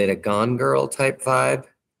to emulate a Gone Girl type vibe.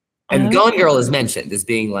 And Gone Girl is mentioned as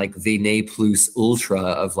being like the ne plus ultra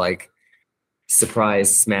of like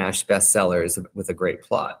surprise smash bestsellers with a great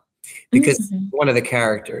plot. Because one of the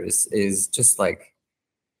characters is just like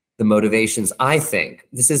the motivations, I think,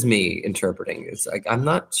 this is me interpreting, it's like, I'm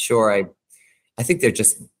not sure I think they're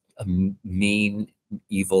just a mean,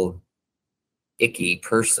 evil, icky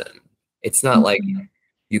person. It's not like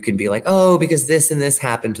you can be like, oh, because this and this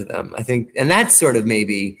happened to them. I think, and that sort of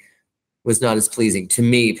maybe was not as pleasing to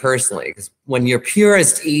me personally, because when you're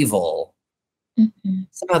purest evil,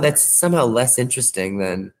 that's somehow less interesting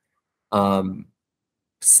than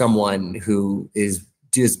someone who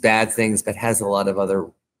does bad things but has a lot of other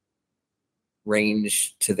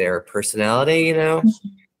range to their personality, you know?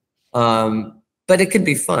 But it could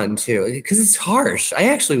be fun too, because it's harsh. I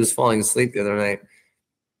actually was falling asleep the other night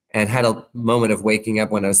and had a moment of waking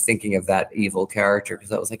up when I was thinking of that evil character,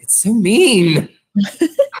 because I was like, it's so mean.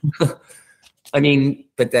 I mean,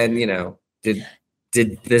 but then, you know,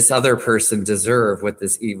 did this other person deserve what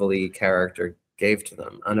this evil-y character gave to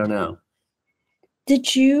them? I don't know.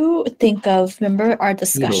 Did you think of, remember our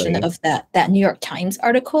discussion of that New York Times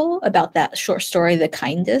article about that short story, The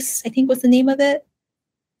Kindest, I think was the name of it?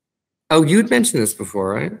 Oh, you'd mentioned this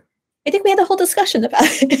before, right? I think we had a whole discussion about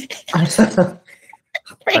it.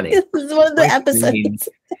 Right. This is one of the episodes.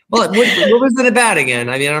 Well, what was it about again?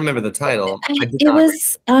 I mean, I don't remember the title. It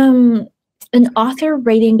was an author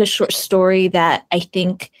writing a short story that I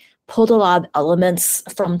think pulled a lot of elements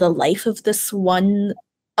from the life of this one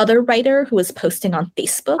other writer who was posting on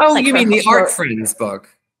Facebook. Oh, like you mean the Art Friends book?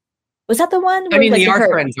 Was that the one? Where, I mean, like, the Art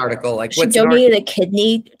Friends article. Like, she donated a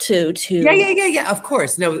kidney to. Yeah. Of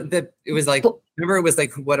course. No, it was like. Remember, it was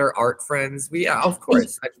like, what are art friends? Of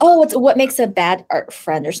course. What makes a bad art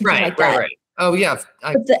friend or something like that. Right. Oh, yeah.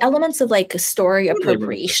 But the elements of like story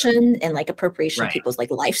appropriation and like appropriation of people's like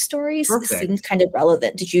life stories seems kind of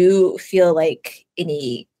relevant. Did you feel like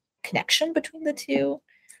any connection between the two?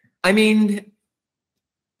 I mean,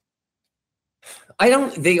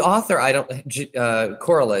 Correlates, the author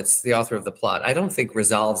of the plot, I don't think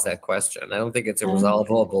resolves that question. I don't think it's a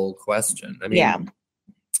resolvable question. I mean,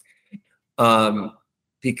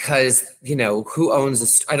 because, who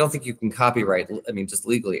owns I don't think you can copyright, I mean, just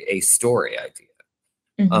legally, a story idea.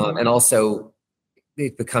 And also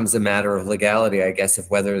it becomes a matter of legality, I guess, of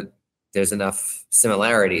whether there's enough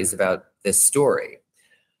similarities about this story.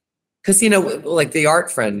 Because, like the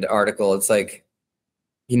Art Friend article, it's like,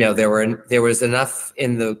 there was enough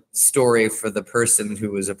in the story for the person who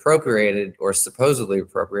was appropriated or supposedly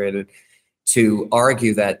appropriated to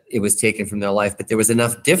argue that it was taken from their life, but there was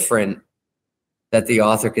enough different that the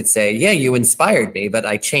author could say, yeah, you inspired me, but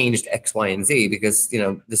I changed X, Y, and Z because,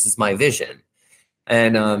 this is my vision.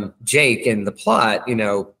 And Jake in the plot,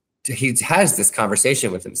 he has this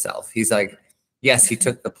conversation with himself. He's like, yes, he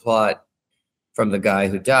took the plot from the guy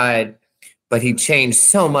who died, but he changed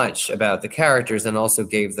so much about the characters and also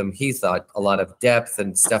gave them, he thought, a lot of depth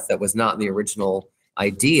and stuff that was not in the original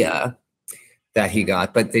idea that he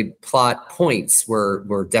got. But the plot points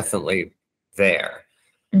were definitely there.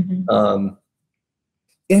 And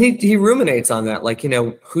he ruminates on that, like,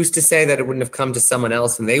 who's to say that it wouldn't have come to someone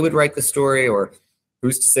else and they would write the story, or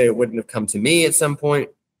who's to say it wouldn't have come to me at some point?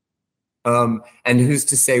 And who's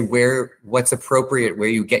to say what's appropriate, where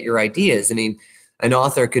you get your ideas? I mean, an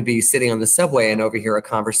author could be sitting on the subway and overhear a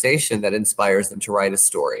conversation that inspires them to write a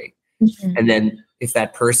story. And then if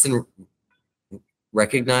that person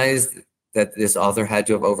recognized that this author had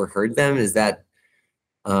to have overheard them, is that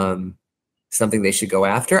something they should go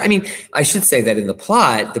after? I mean, I should say that in the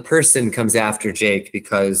plot, the person comes after Jake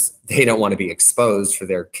because they don't want to be exposed for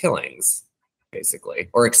their killings, basically,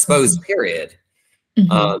 or exposed, period.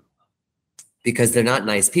 Because they're not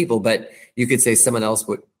nice people, but you could say someone else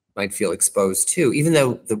might feel exposed too, even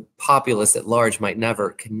though the populace at large might never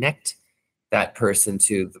connect that person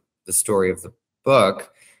to the story of the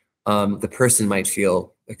book. The person might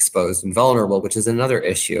feel exposed and vulnerable, which is another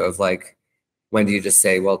issue of like, when do you just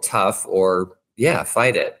say, well, tough, or yeah,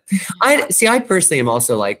 fight it? I personally am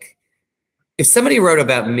also like, if somebody wrote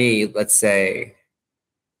about me, let's say,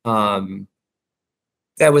 that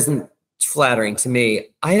wasn't flattering to me,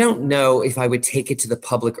 I don't know if I would take it to the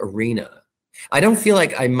public arena. I don't feel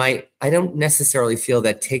like I don't necessarily feel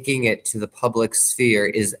that taking it to the public sphere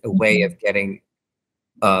is a way of getting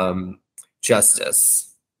justice.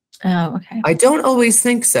 Oh, okay. I don't always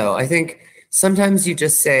think so. I think sometimes you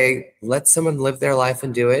just say, let someone live their life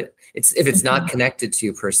and do it. If it's not connected to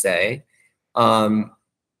you per se. I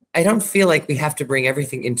don't feel like we have to bring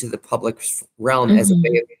everything into the public realm as a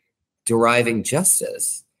way of deriving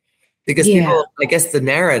justice. Because people, I guess the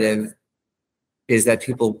narrative is that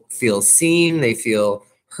people feel seen, they feel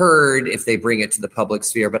heard if they bring it to the public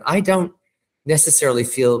sphere. But I don't necessarily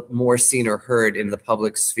feel more seen or heard in the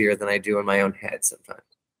public sphere than I do in my own head sometimes.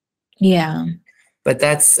 Yeah. But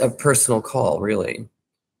that's a personal call, really.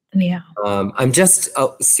 Yeah. I'm just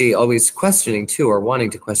always questioning too, or wanting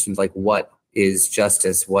to question, like, what is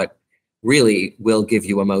justice? What really will give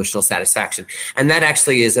you emotional satisfaction? And that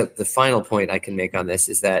actually is the final point I can make on this,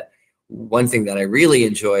 is that one thing that I really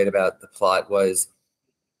enjoyed about the plot was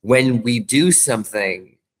when we do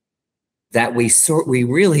something that we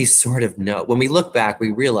really sort of know. When we look back,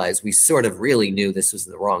 we realize we sort of really knew this was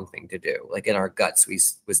the wrong thing to do. Like in our guts,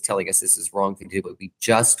 was telling us this is the wrong thing to do, but we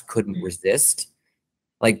just couldn't resist.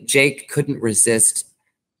 Like Jake couldn't resist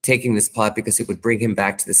taking this plot because it would bring him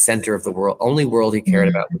back to the center of the world, only world he cared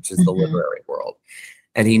about, which is the literary world.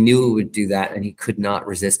 And he knew it would do that, and he could not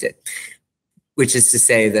resist it. Which is to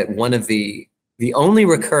say that one of the only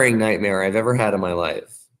recurring nightmare I've ever had in my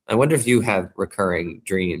life, I wonder if you have recurring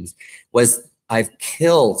dreams, was I've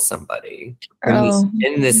killed somebody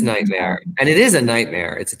in this nightmare. And it is a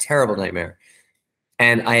nightmare. It's a terrible nightmare.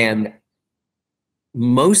 And I am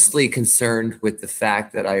mostly concerned with the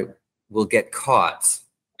fact that I will get caught,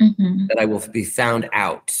 that I will be found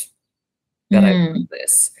out that I've done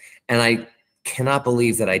this. And I cannot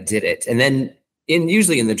believe that I did it. And then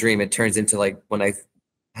usually in the dream, it turns into like when I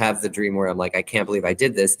have the dream where I'm like, I can't believe I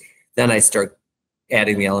did this. Then I start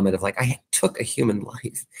adding the element of like, I took a human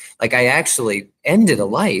life. Like I actually ended a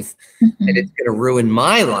life and it's going to ruin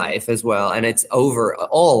my life as well. And it's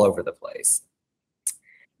all over the place.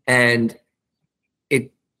 And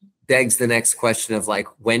it begs the next question of like,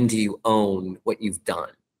 when do you own what you've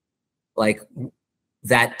done? Like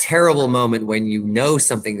that terrible moment when you know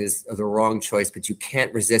something is the wrong choice, but you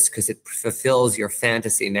can't resist because it fulfills your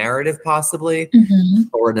fantasy narrative possibly,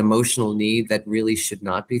 or an emotional need that really should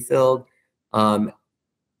not be filled.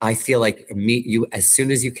 I feel like you as soon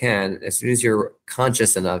as you can, as soon as you're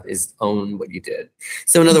conscious enough, is own what you did.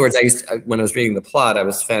 So in other words, when I was reading the plot, I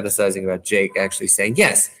was fantasizing about Jake actually saying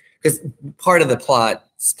yes, because part of the plot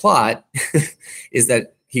is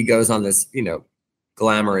that he goes on this,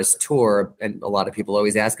 glamorous tour, and a lot of people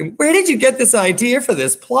always ask him, where did you get this idea for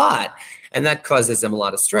this plot? And that causes him a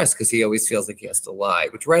lot of stress because he always feels like he has to lie,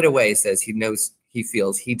 which right away says he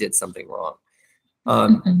feels he did something wrong.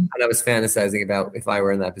 And I was fantasizing about if I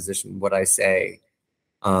were in that position, would I say,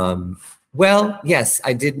 well, yes,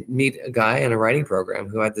 I did meet a guy in a writing program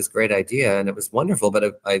who had this great idea and it was wonderful,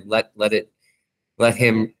 but I let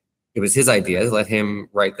him, it was his idea, let him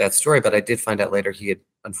write that story. But I did find out later he had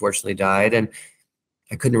unfortunately died, and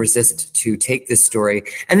I couldn't resist to take this story.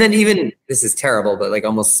 And then even, this is terrible, but like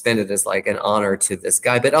almost spin it as like an honor to this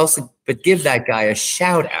guy, but give that guy a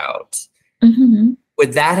shout out.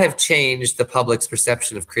 Would that have changed the public's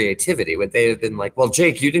perception of creativity? Would they have been like, well,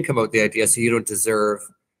 Jake, you didn't come up with the idea, so you don't deserve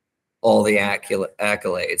all the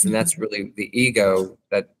accolades? And that's really the ego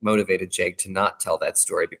that motivated Jake to not tell that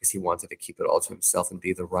story, because he wanted to keep it all to himself and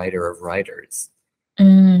be the writer of writers.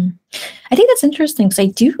 I think that's interesting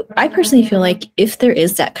because I personally feel like if there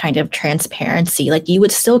is that kind of transparency, like you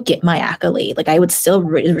would still get my accolade. Like I would still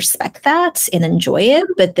respect that and enjoy it,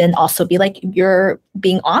 but then also be like, you're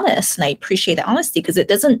being honest. And I appreciate that honesty because it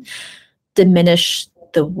doesn't diminish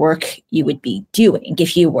the work you would be doing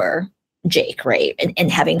if you were Jake, right?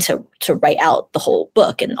 And having to write out the whole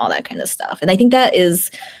book and all that kind of stuff. And I think that is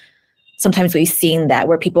sometimes we've seen that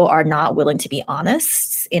where people are not willing to be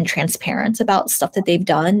honest and transparent about stuff that they've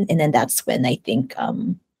done. And then that's when I think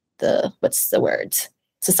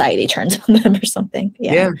society turns on them or something.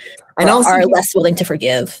 Yeah. And also are less willing to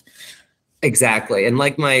forgive. Exactly. And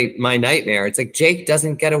like my nightmare, it's like Jake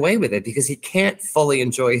doesn't get away with it because he can't fully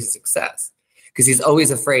enjoy his success because he's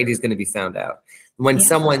always afraid he's going to be found out. When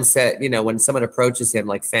someone said, when someone approaches him,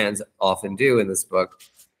 like fans often do in this book,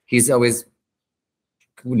 he's always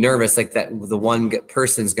nervous, like that the one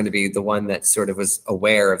person's going to be the one that sort of was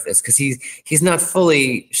aware of this, because he's not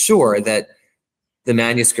fully sure that the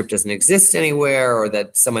manuscript doesn't exist anywhere or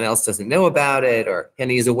that someone else doesn't know about it,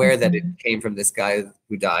 and he's aware that it came from this guy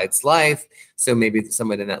who died's life. So maybe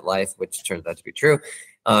someone in that life, which turns out to be true,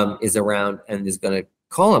 is around and is going to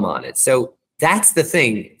call him on it. So that's the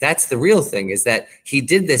thing. That's the real thing, is that he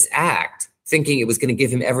did this act thinking it was going to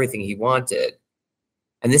give him everything he wanted.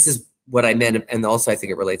 And this is what I meant, and also I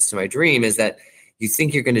think it relates to my dream, is that you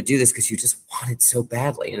think you're going to do this because you just want it so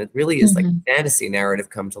badly. And it really is like a fantasy narrative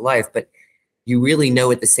come to life, but you really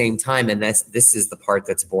know at the same time, and this is the part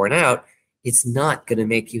that's borne out, it's not going to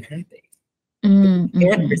make you happy. You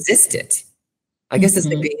can't resist it. I guess it's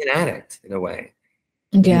like being an addict in a way.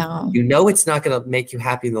 Yeah. You know it's not going to make you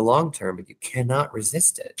happy in the long term, but you cannot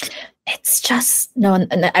resist it. It's just, no,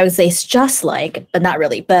 and I would say it's just like, but not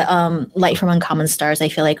really, but Light from Uncommon Stars, I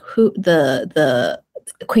feel like the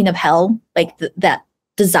Queen of Hell, like that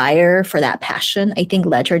desire for that passion, I think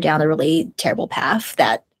led her down a really terrible path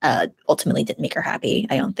that ultimately didn't make her happy,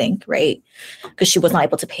 I don't think, right? Because she was not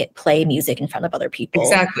able to play music in front of other people.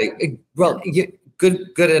 Exactly. Well,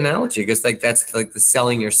 good analogy, because like that's like the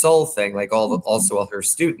selling your soul thing. Like also all her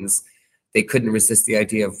students, they couldn't resist the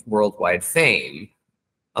idea of worldwide fame,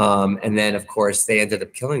 and then of course they ended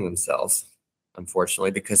up killing themselves,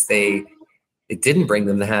 unfortunately, because it didn't bring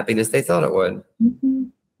them the happiness they thought it would.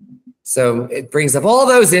 So it brings up all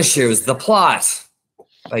those issues. The plot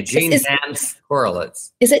by Jean Vance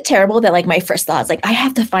Correlitz. Is it terrible that like my first thought is like, I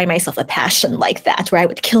have to find myself a passion like that where I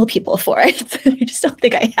would kill people for it? I just don't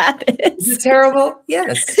think I have it. Is it terrible?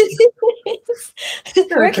 Yes.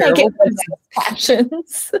 Where can I get those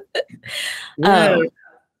passions?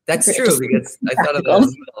 That's true, because I thought of that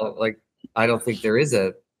as well. Like, I don't think there is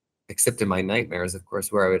except in my nightmares, of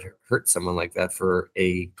course, where I would hurt someone like that for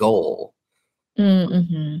a goal.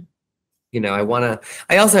 I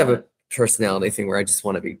also have a personality thing where I just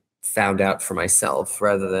want to be found out for myself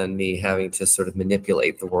rather than me having to sort of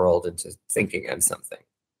manipulate the world into thinking I'm something.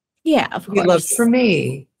 Yeah, of course. Love for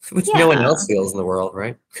me, which no one else feels in the world,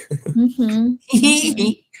 right?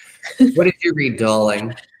 What did you read,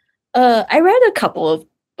 darling? I read a couple of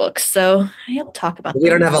books, so I'll talk about them. We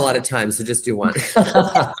don't have a lot of time, so just do one.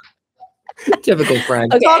 Typical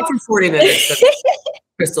friend. Okay. Talk for 40 minutes.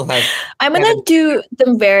 Crystal has. I'm going to do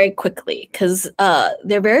them very quickly because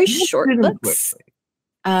they're very short books.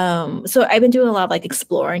 So I've been doing a lot of like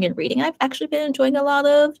exploring and reading. I've actually been enjoying a lot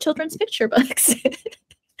of children's picture books.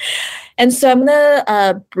 And so I'm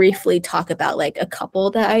gonna briefly talk about like a couple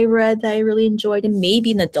that I read that I really enjoyed, and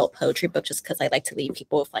maybe an adult poetry book, just because I like to leave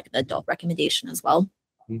people with like an adult recommendation as well.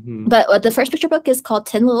 Mm-hmm. But the first picture book is called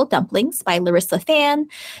 10 Little Dumplings by Larissa Fan,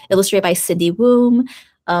 illustrated by Cindy Woom.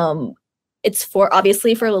 It's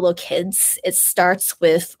obviously for little kids. It starts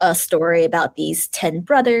with a story about these 10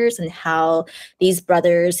 brothers and how these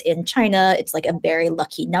brothers in China, it's like a very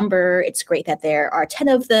lucky number. It's great that there are 10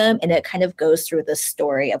 of them. And it kind of goes through the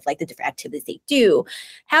story of like the different activities they do.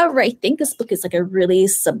 However, I think this book is like a really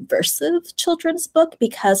subversive children's book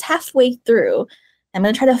because halfway through, I'm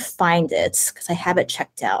going to try to find it because I have it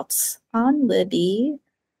checked out on Libby.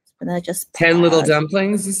 And I just 10 Little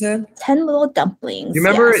Dumplings, you said? 10 Little Dumplings. Do you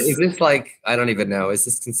remember, yes. Is this like, I don't even know, is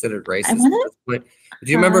this considered racist at this point?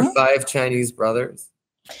 Do you remember Five Chinese Brothers?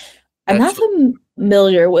 I'm not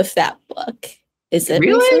familiar with that book. Is it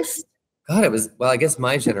really? Racist? God, it was, well, I guess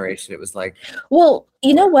my generation, it was like. Well,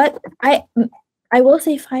 you know what? I will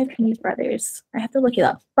say Five Chinese Brothers. I have to look it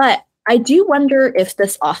up. But I do wonder if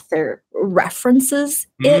this author references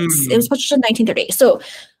it. It was published in 1938. So,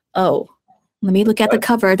 let me look at the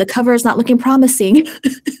cover. The cover is not looking promising.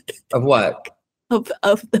 Of what? Of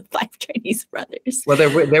the Five Chinese Brothers. Well,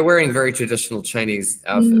 they're wearing very traditional Chinese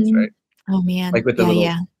outfits, right? Oh man. Like with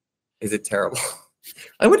the Is it terrible?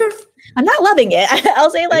 I wonder if I'm not loving it.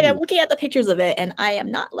 I'll say like I'm looking at the pictures of it and I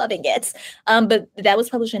am not loving it. But that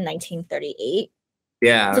was published in 1938.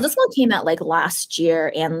 Yeah. So this one came out like last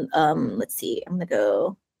year, and let's see. I'm gonna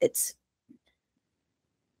go. It's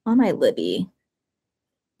on my Libby.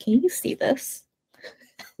 Can you see this?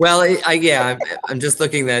 Well, I'm just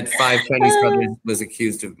looking that Five Chinese Brothers was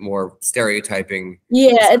accused of more stereotyping.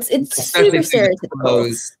 Yeah, it's super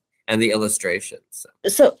stereotypical. And the illustrations.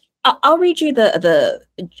 So I'll read you a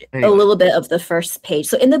little bit of the first page.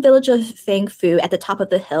 So in the village of Fangfu, at the top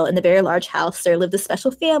of the hill, in a very large house, there lived a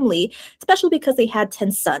special family, special because they had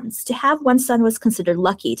 10 sons. To have one son was considered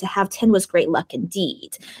lucky. To have 10 was great luck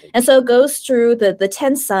indeed. And so it goes through the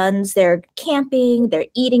 10 sons. They're camping, they're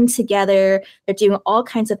eating together, they're doing all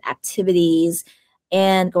kinds of activities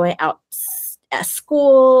and going out at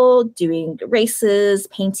school, doing races,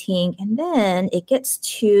 painting. And then it gets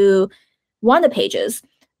to one of the pages.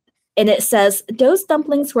 And it says, those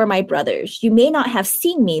dumplings were my brothers. You may not have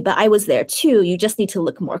seen me, but I was there too. You just need to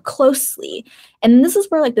look more closely. And this is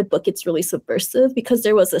where like the book gets really subversive because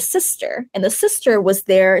there was a sister, and the sister was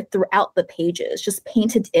there throughout the pages, just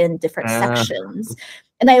painted in different sections.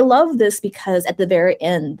 And I love this because at the very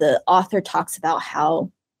end, the author talks about how,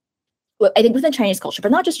 well, I think within Chinese culture,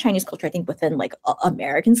 but not just Chinese culture, I think within like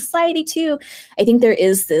American society too, I think there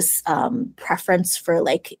is this preference for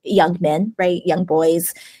like young men, right? Young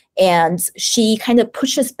boys. And she kind of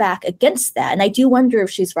pushes back against that. And I do wonder if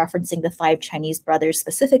she's referencing the Five Chinese Brothers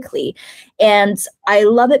specifically. And I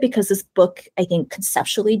love it because this book, I think,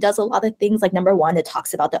 conceptually does a lot of things. Like, number one, it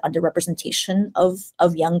talks about the underrepresentation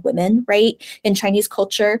of young women, right, in Chinese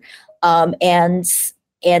culture. And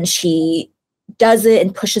she does it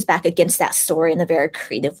and pushes back against that story in a very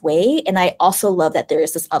creative way. And I also love that there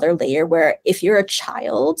is this other layer where if you're a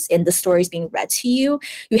child and the story is being read to you,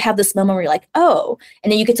 you have this moment where you're like, oh,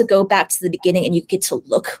 and then you get to go back to the beginning and you get to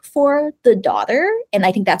look for the daughter. And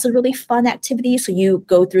I think that's a really fun activity. So you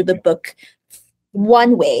go through the book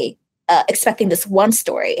one way, expecting this one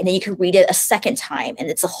story, and then you can read it a second time, and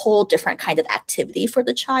it's a whole different kind of activity for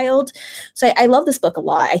the child. So I love this book a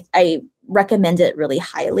lot. I recommend it really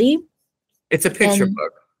highly. It's a picture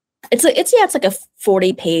book. It's like a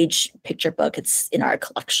 40-page picture book. It's in our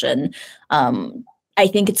collection. I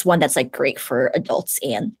think it's one that's like great for adults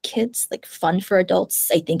and kids, like fun for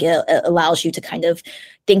adults. I think it allows you to kind of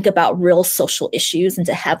think about real social issues and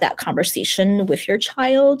to have that conversation with your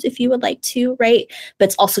child if you would like to, right? But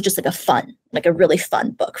it's also just like a really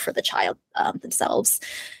fun book for the child themselves.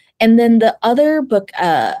 And then the other book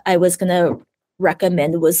I was going to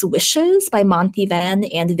recommend was Wishes by Monty Van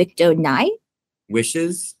and Victor Nye.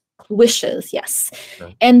 Wishes, yes.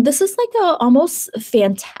 Okay. And this is like a almost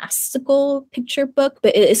fantastical picture book,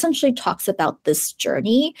 but it essentially talks about this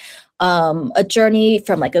journey, a journey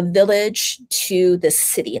from like a village to the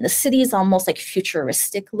city. And the city is almost like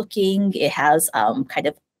futuristic looking. It has kind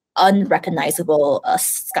of unrecognizable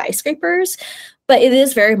skyscrapers, but it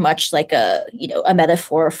is very much like a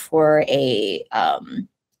metaphor for a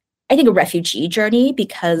I think, a refugee journey,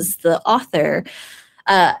 because the author,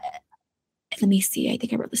 let me see, I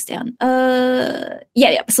think I wrote this down.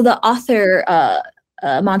 Yeah. So the author,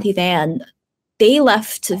 Monty Van, they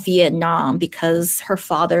left Vietnam because her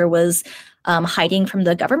father was hiding from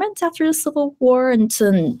the government after the Civil War, and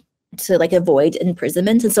to like avoid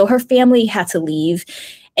imprisonment. And so her family had to leave,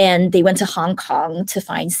 and they went to Hong Kong to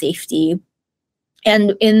find safety.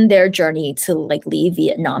 And in their journey to like leave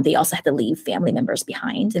Vietnam, they also had to leave family members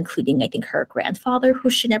behind, including, I think, her grandfather,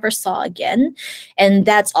 who she never saw again. And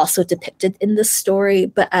that's also depicted in the story.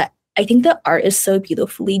 But I think the art is so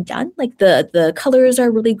beautifully done. Like the colors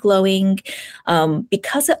are really glowing,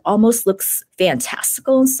 because it almost looks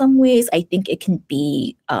fantastical in some ways. I think it can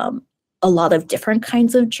be a lot of different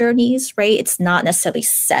kinds of journeys, right? It's not necessarily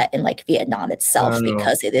set in like Vietnam itself,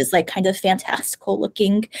 because it is like kind of fantastical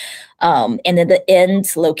looking. And then the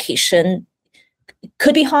end location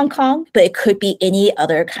could be Hong Kong, but it could be any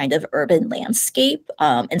other kind of urban landscape.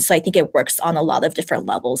 And so I think it works on a lot of different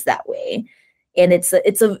levels that way. And it's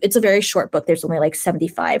a very short book. There's only like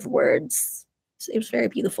 75 words. So it was very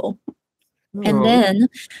beautiful. And then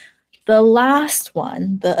the last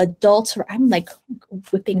one, the adult, I'm like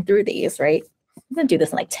whipping through these, right? I'm going to do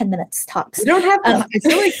this in like 10 minutes tops. You don't have to, I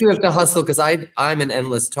feel like you have to hustle, because I'm an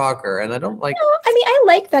endless talker, and I don't like. No, I mean, I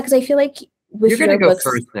like that, because I feel like with you're going to go books,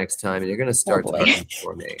 first next time, and you're going to start talking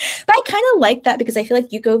for me. But I kind of like that, because I feel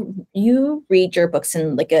like you read your books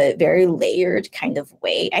in like a very layered kind of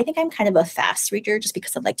way. I think I'm kind of a fast reader, just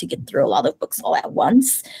because I like to get through a lot of books all at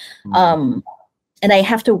once. And I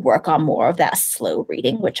have to work on more of that slow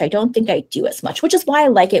reading, which I don't think I do as much, which is why I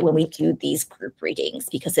like it when we do these group readings,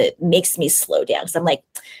 because it makes me slow down. So I'm like,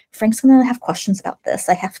 Frank's going to have questions about this.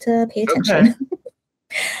 I have to pay attention.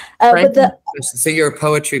 Okay. So you're a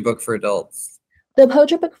poetry book for adults. The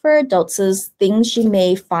poetry book for adults is Things You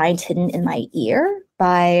May Find Hidden in My Ear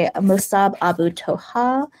by Musab Abu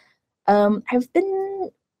Toha. I've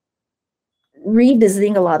been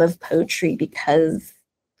revisiting a lot of poetry because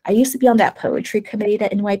I used to be on that poetry committee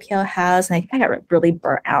that NYPL has, and I think I got really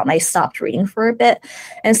burnt out, and I stopped reading for a bit.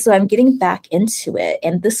 And so I'm getting back into it.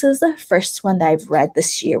 And this is the first one that I've read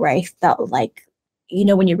this year where I felt like, you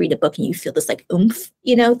know, when you read a book and you feel this like oomph,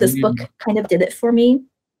 you know, this book kind of did it for me.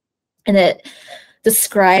 And it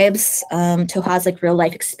describes Toha's like real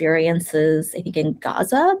life experiences, I think, in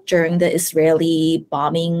Gaza during the Israeli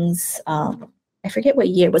bombings. I forget what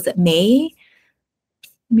year. Was it May?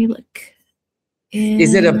 Let me look.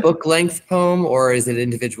 Is it a book length poem, or is it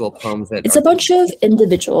individual poems? It's a bunch of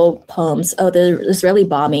individual poems. Oh, the Israeli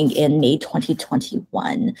bombing in May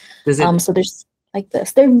 2021. So there's like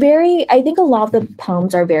this. They're very, I think a lot of the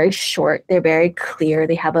poems are very short. They're very clear.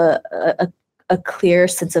 They have a clear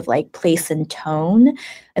sense of like place and tone.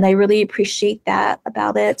 And I really appreciate that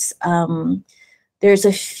about it. There's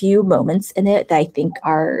a few moments in it that I think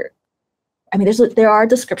are, I mean, there are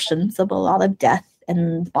descriptions of a lot of death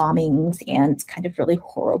and bombings and kind of really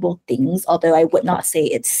horrible things, although I would not say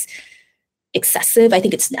it's excessive. I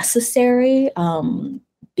think it's necessary,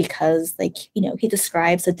 because, like, you know, he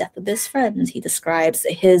describes the death of his friends. He describes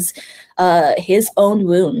his own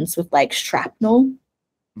wounds with like shrapnel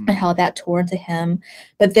and how that tore into him.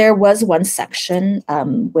 But there was one section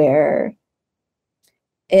where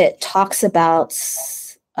it talks about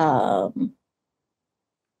like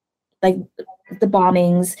the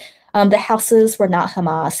bombings. The houses were not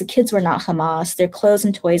Hamas. The kids were not Hamas. Their clothes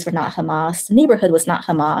and toys were not Hamas. The neighborhood was not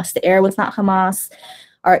Hamas. The air was not Hamas.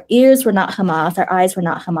 Our ears were not Hamas. Our eyes were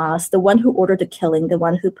not Hamas. The one who ordered the killing, the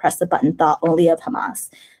one who pressed the button, thought only of Hamas.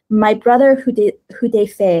 My brother,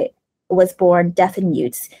 Hudayfe, was born deaf and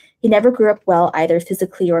mute. He never grew up well, either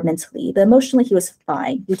physically or mentally, but emotionally he was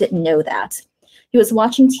fine. We didn't know that. He was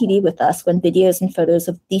watching TV with us when videos and photos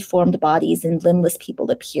of deformed bodies and limbless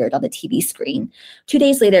people appeared on the TV screen. 2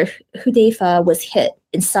 days later, Hudayfa was hit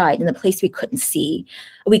inside in a place we couldn't see.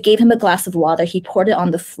 We gave him a glass of water. He poured it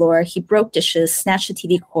on the floor. He broke dishes, snatched the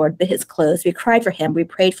TV cord, bit his clothes. We cried for him. We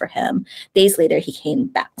prayed for him. Days later, he came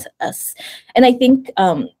back to us. And I think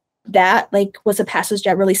that like was a passage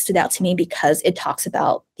that really stood out to me because it talks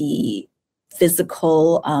about the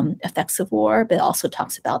physical effects of war, but it also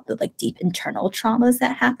talks about the like deep internal traumas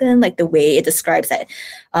that happen, like the way it describes that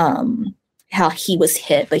how he was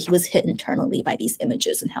hit, but he was hit internally by these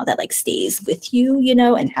images and how that like stays with you, you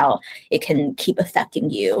know, and how it can keep affecting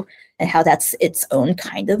you and how that's its own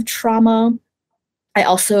kind of trauma. I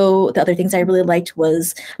also, the other things I really liked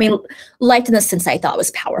was, I mean, liked in the sense I thought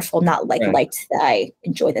was powerful, not like liked that I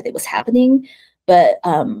enjoyed that it was happening, but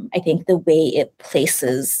I think the way it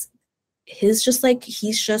places he's just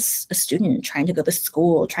a student trying to go to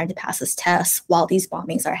school, trying to pass his tests while these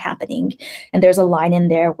bombings are happening. And there's a line in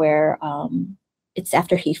there where it's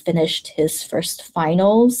after he finished his first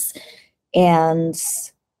finals and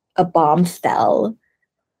a bomb fell.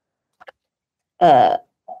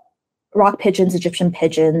 Rock pigeons, Egyptian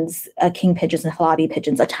pigeons, king pigeons, and halabi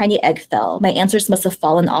pigeons. A tiny egg fell. My answers must have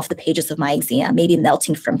fallen off the pages of my exam, maybe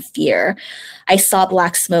melting from fear. I saw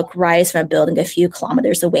black smoke rise from a building a few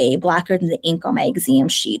kilometers away, blacker than the ink on my exam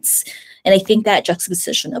sheets. And I think that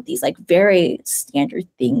juxtaposition of these like very standard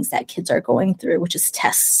things that kids are going through, which is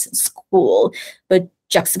tests in school, but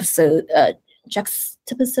juxtaposed.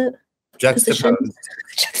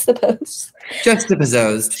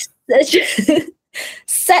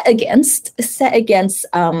 Set against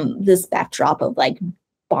this backdrop of like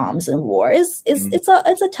bombs and war is it's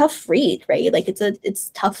a tough read, right? Like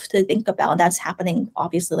it's tough to think about. That's happening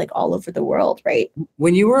obviously like all over the world, right?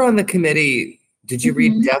 When you were on the committee, did you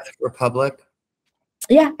read Death Republic?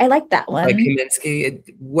 Yeah, I like that one. By Kaminsky.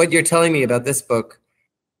 What you're telling me about this book,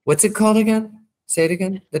 what's it called again? Say it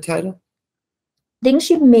again, the title. Things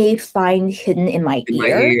you may find hidden in my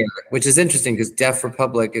ear. Which is interesting because Deaf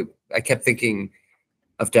Republic, I kept thinking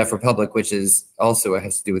of Deaf Republic, which is also, it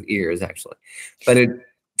has to do with ears actually. But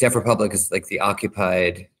Deaf Republic is like the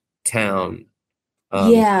occupied town,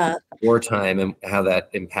 wartime, and how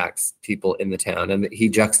that impacts people in the town. And he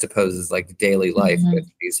juxtaposes like daily life with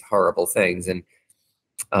these horrible things. And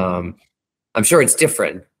I'm sure it's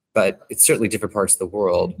different, but it's certainly different parts of the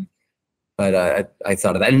world. But I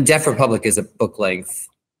thought of that. And Deaf Republic is a book-length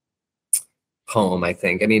poem, I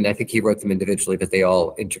think. I mean, I think he wrote them individually, but they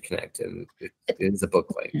all interconnect, and it is a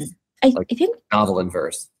book-length. I think novel in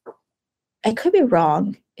verse. I could be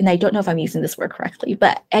wrong, and I don't know if I'm using this word correctly,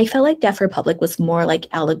 but I felt like Deaf Republic was more like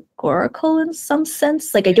allegorical in some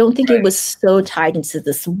sense. Like, I don't think it was so tied into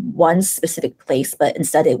this one specific place, but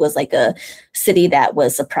instead it was like a city that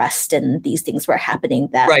was oppressed and these things were happening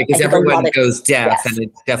that... Right, because everyone goes deaf, and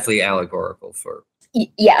it's definitely allegorical for...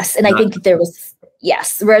 Yes, and I think there was...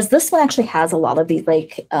 Yes, whereas this one actually has a lot of these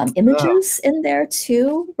like images in there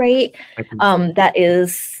too, right? That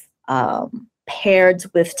is... paired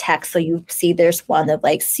with text. So you see there's one of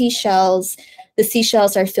like seashells. The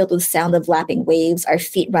seashells are filled with the sound of lapping waves, our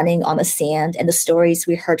feet running on the sand, and the stories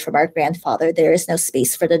we heard from our grandfather. There is no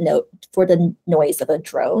space for the noise of a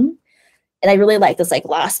drone. And I really like this like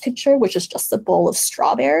last picture, which is just a bowl of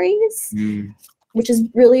strawberries, which is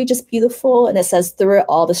really just beautiful. And it says, through it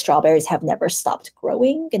all, the strawberries have never stopped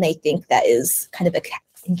growing. And I think that is kind of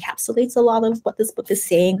encapsulates a lot of what this book is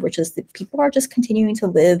saying, which is that people are just continuing to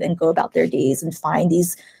live and go about their days and find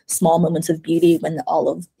these small moments of beauty when all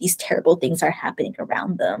of these terrible things are happening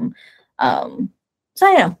around them. So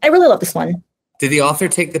I know, I really love this one. Did the author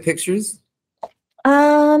take the pictures?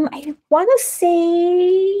 I want to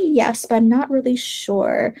say yes, but I'm not really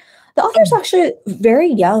sure. The author's actually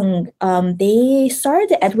very young. They started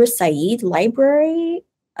the Edward Said Library.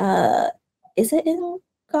 Is it in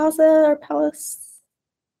Gaza or Palestine?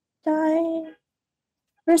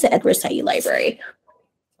 Where's the Edward Said Library?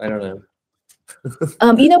 I don't know.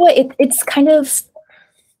 You know what? It's kind of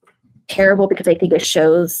terrible because I think it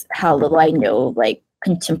shows how little I know, like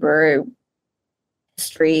contemporary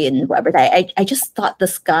history and whatever. I just thought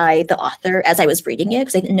this guy, the author, as I was reading it,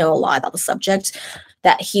 because I didn't know a lot about the subject,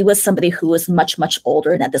 that he was somebody who was much, much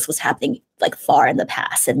older and that this was happening like far in the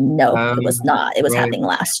past. And no, it was not. It was happening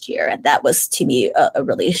last year. And that was, to me, a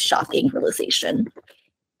really shocking realization.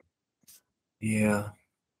 Yeah.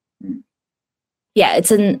 Yeah, I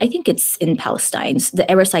think it's in Palestine. The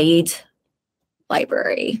Edward Said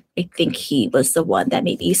Library. I think he was the one that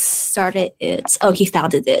maybe started it. Oh, he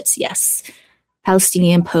founded it, yes.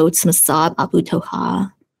 Palestinian poet Masab Abu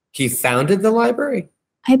Toha. He founded the library?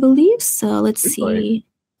 I believe so. Let's see.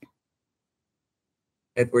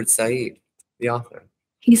 Edward Said, the author.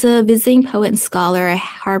 He's a visiting poet and scholar at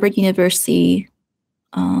Harvard University.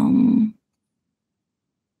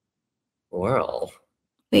 Well.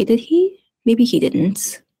 Wait, did he? Maybe he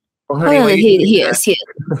didn't. Well, honey, no, he is. He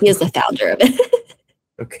is the founder of it.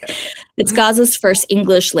 Okay. It's Gaza's first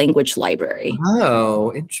English language library.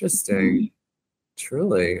 Oh, interesting.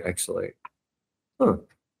 Truly, actually. Huh.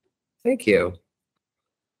 Thank you.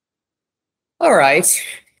 All right.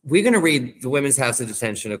 We're going to read The Women's House of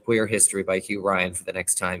Detention, A Queer History by Hugh Ryan for the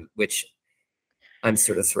next time, which I'm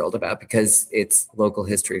sort of thrilled about because it's local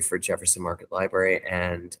history for Jefferson Market Library,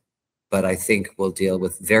 but I think we'll deal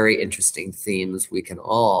with very interesting themes we can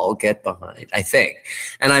all get behind, I think.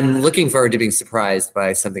 And I'm looking forward to being surprised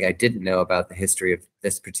by something I didn't know about the history of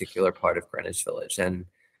this particular part of Greenwich Village. And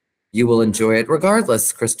you will enjoy it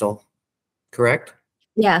regardless, Crystal. Correct?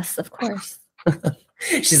 Yes, of course.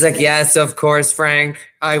 She's like, yes, of course, Frank.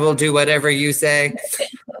 I will do whatever you say.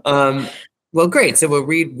 Well, great. So we'll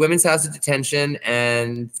read Women's House of Detention.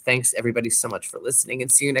 And thanks, everybody, so much for listening.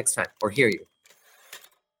 And see you next time, or hear you.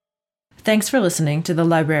 Thanks for listening to The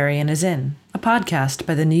Librarian is In, a podcast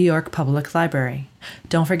by the New York Public Library.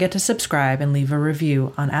 Don't forget to subscribe and leave a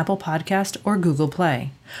review on Apple Podcast or Google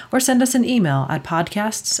Play, or send us an email at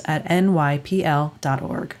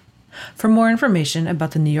podcasts@nypl.org. For more information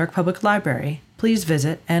about the New York Public Library, please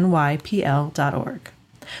visit nypl.org.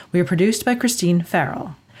 We are produced by Christine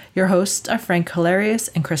Farrell. Your hosts are Frank Hilarious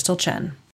and Crystal Chen.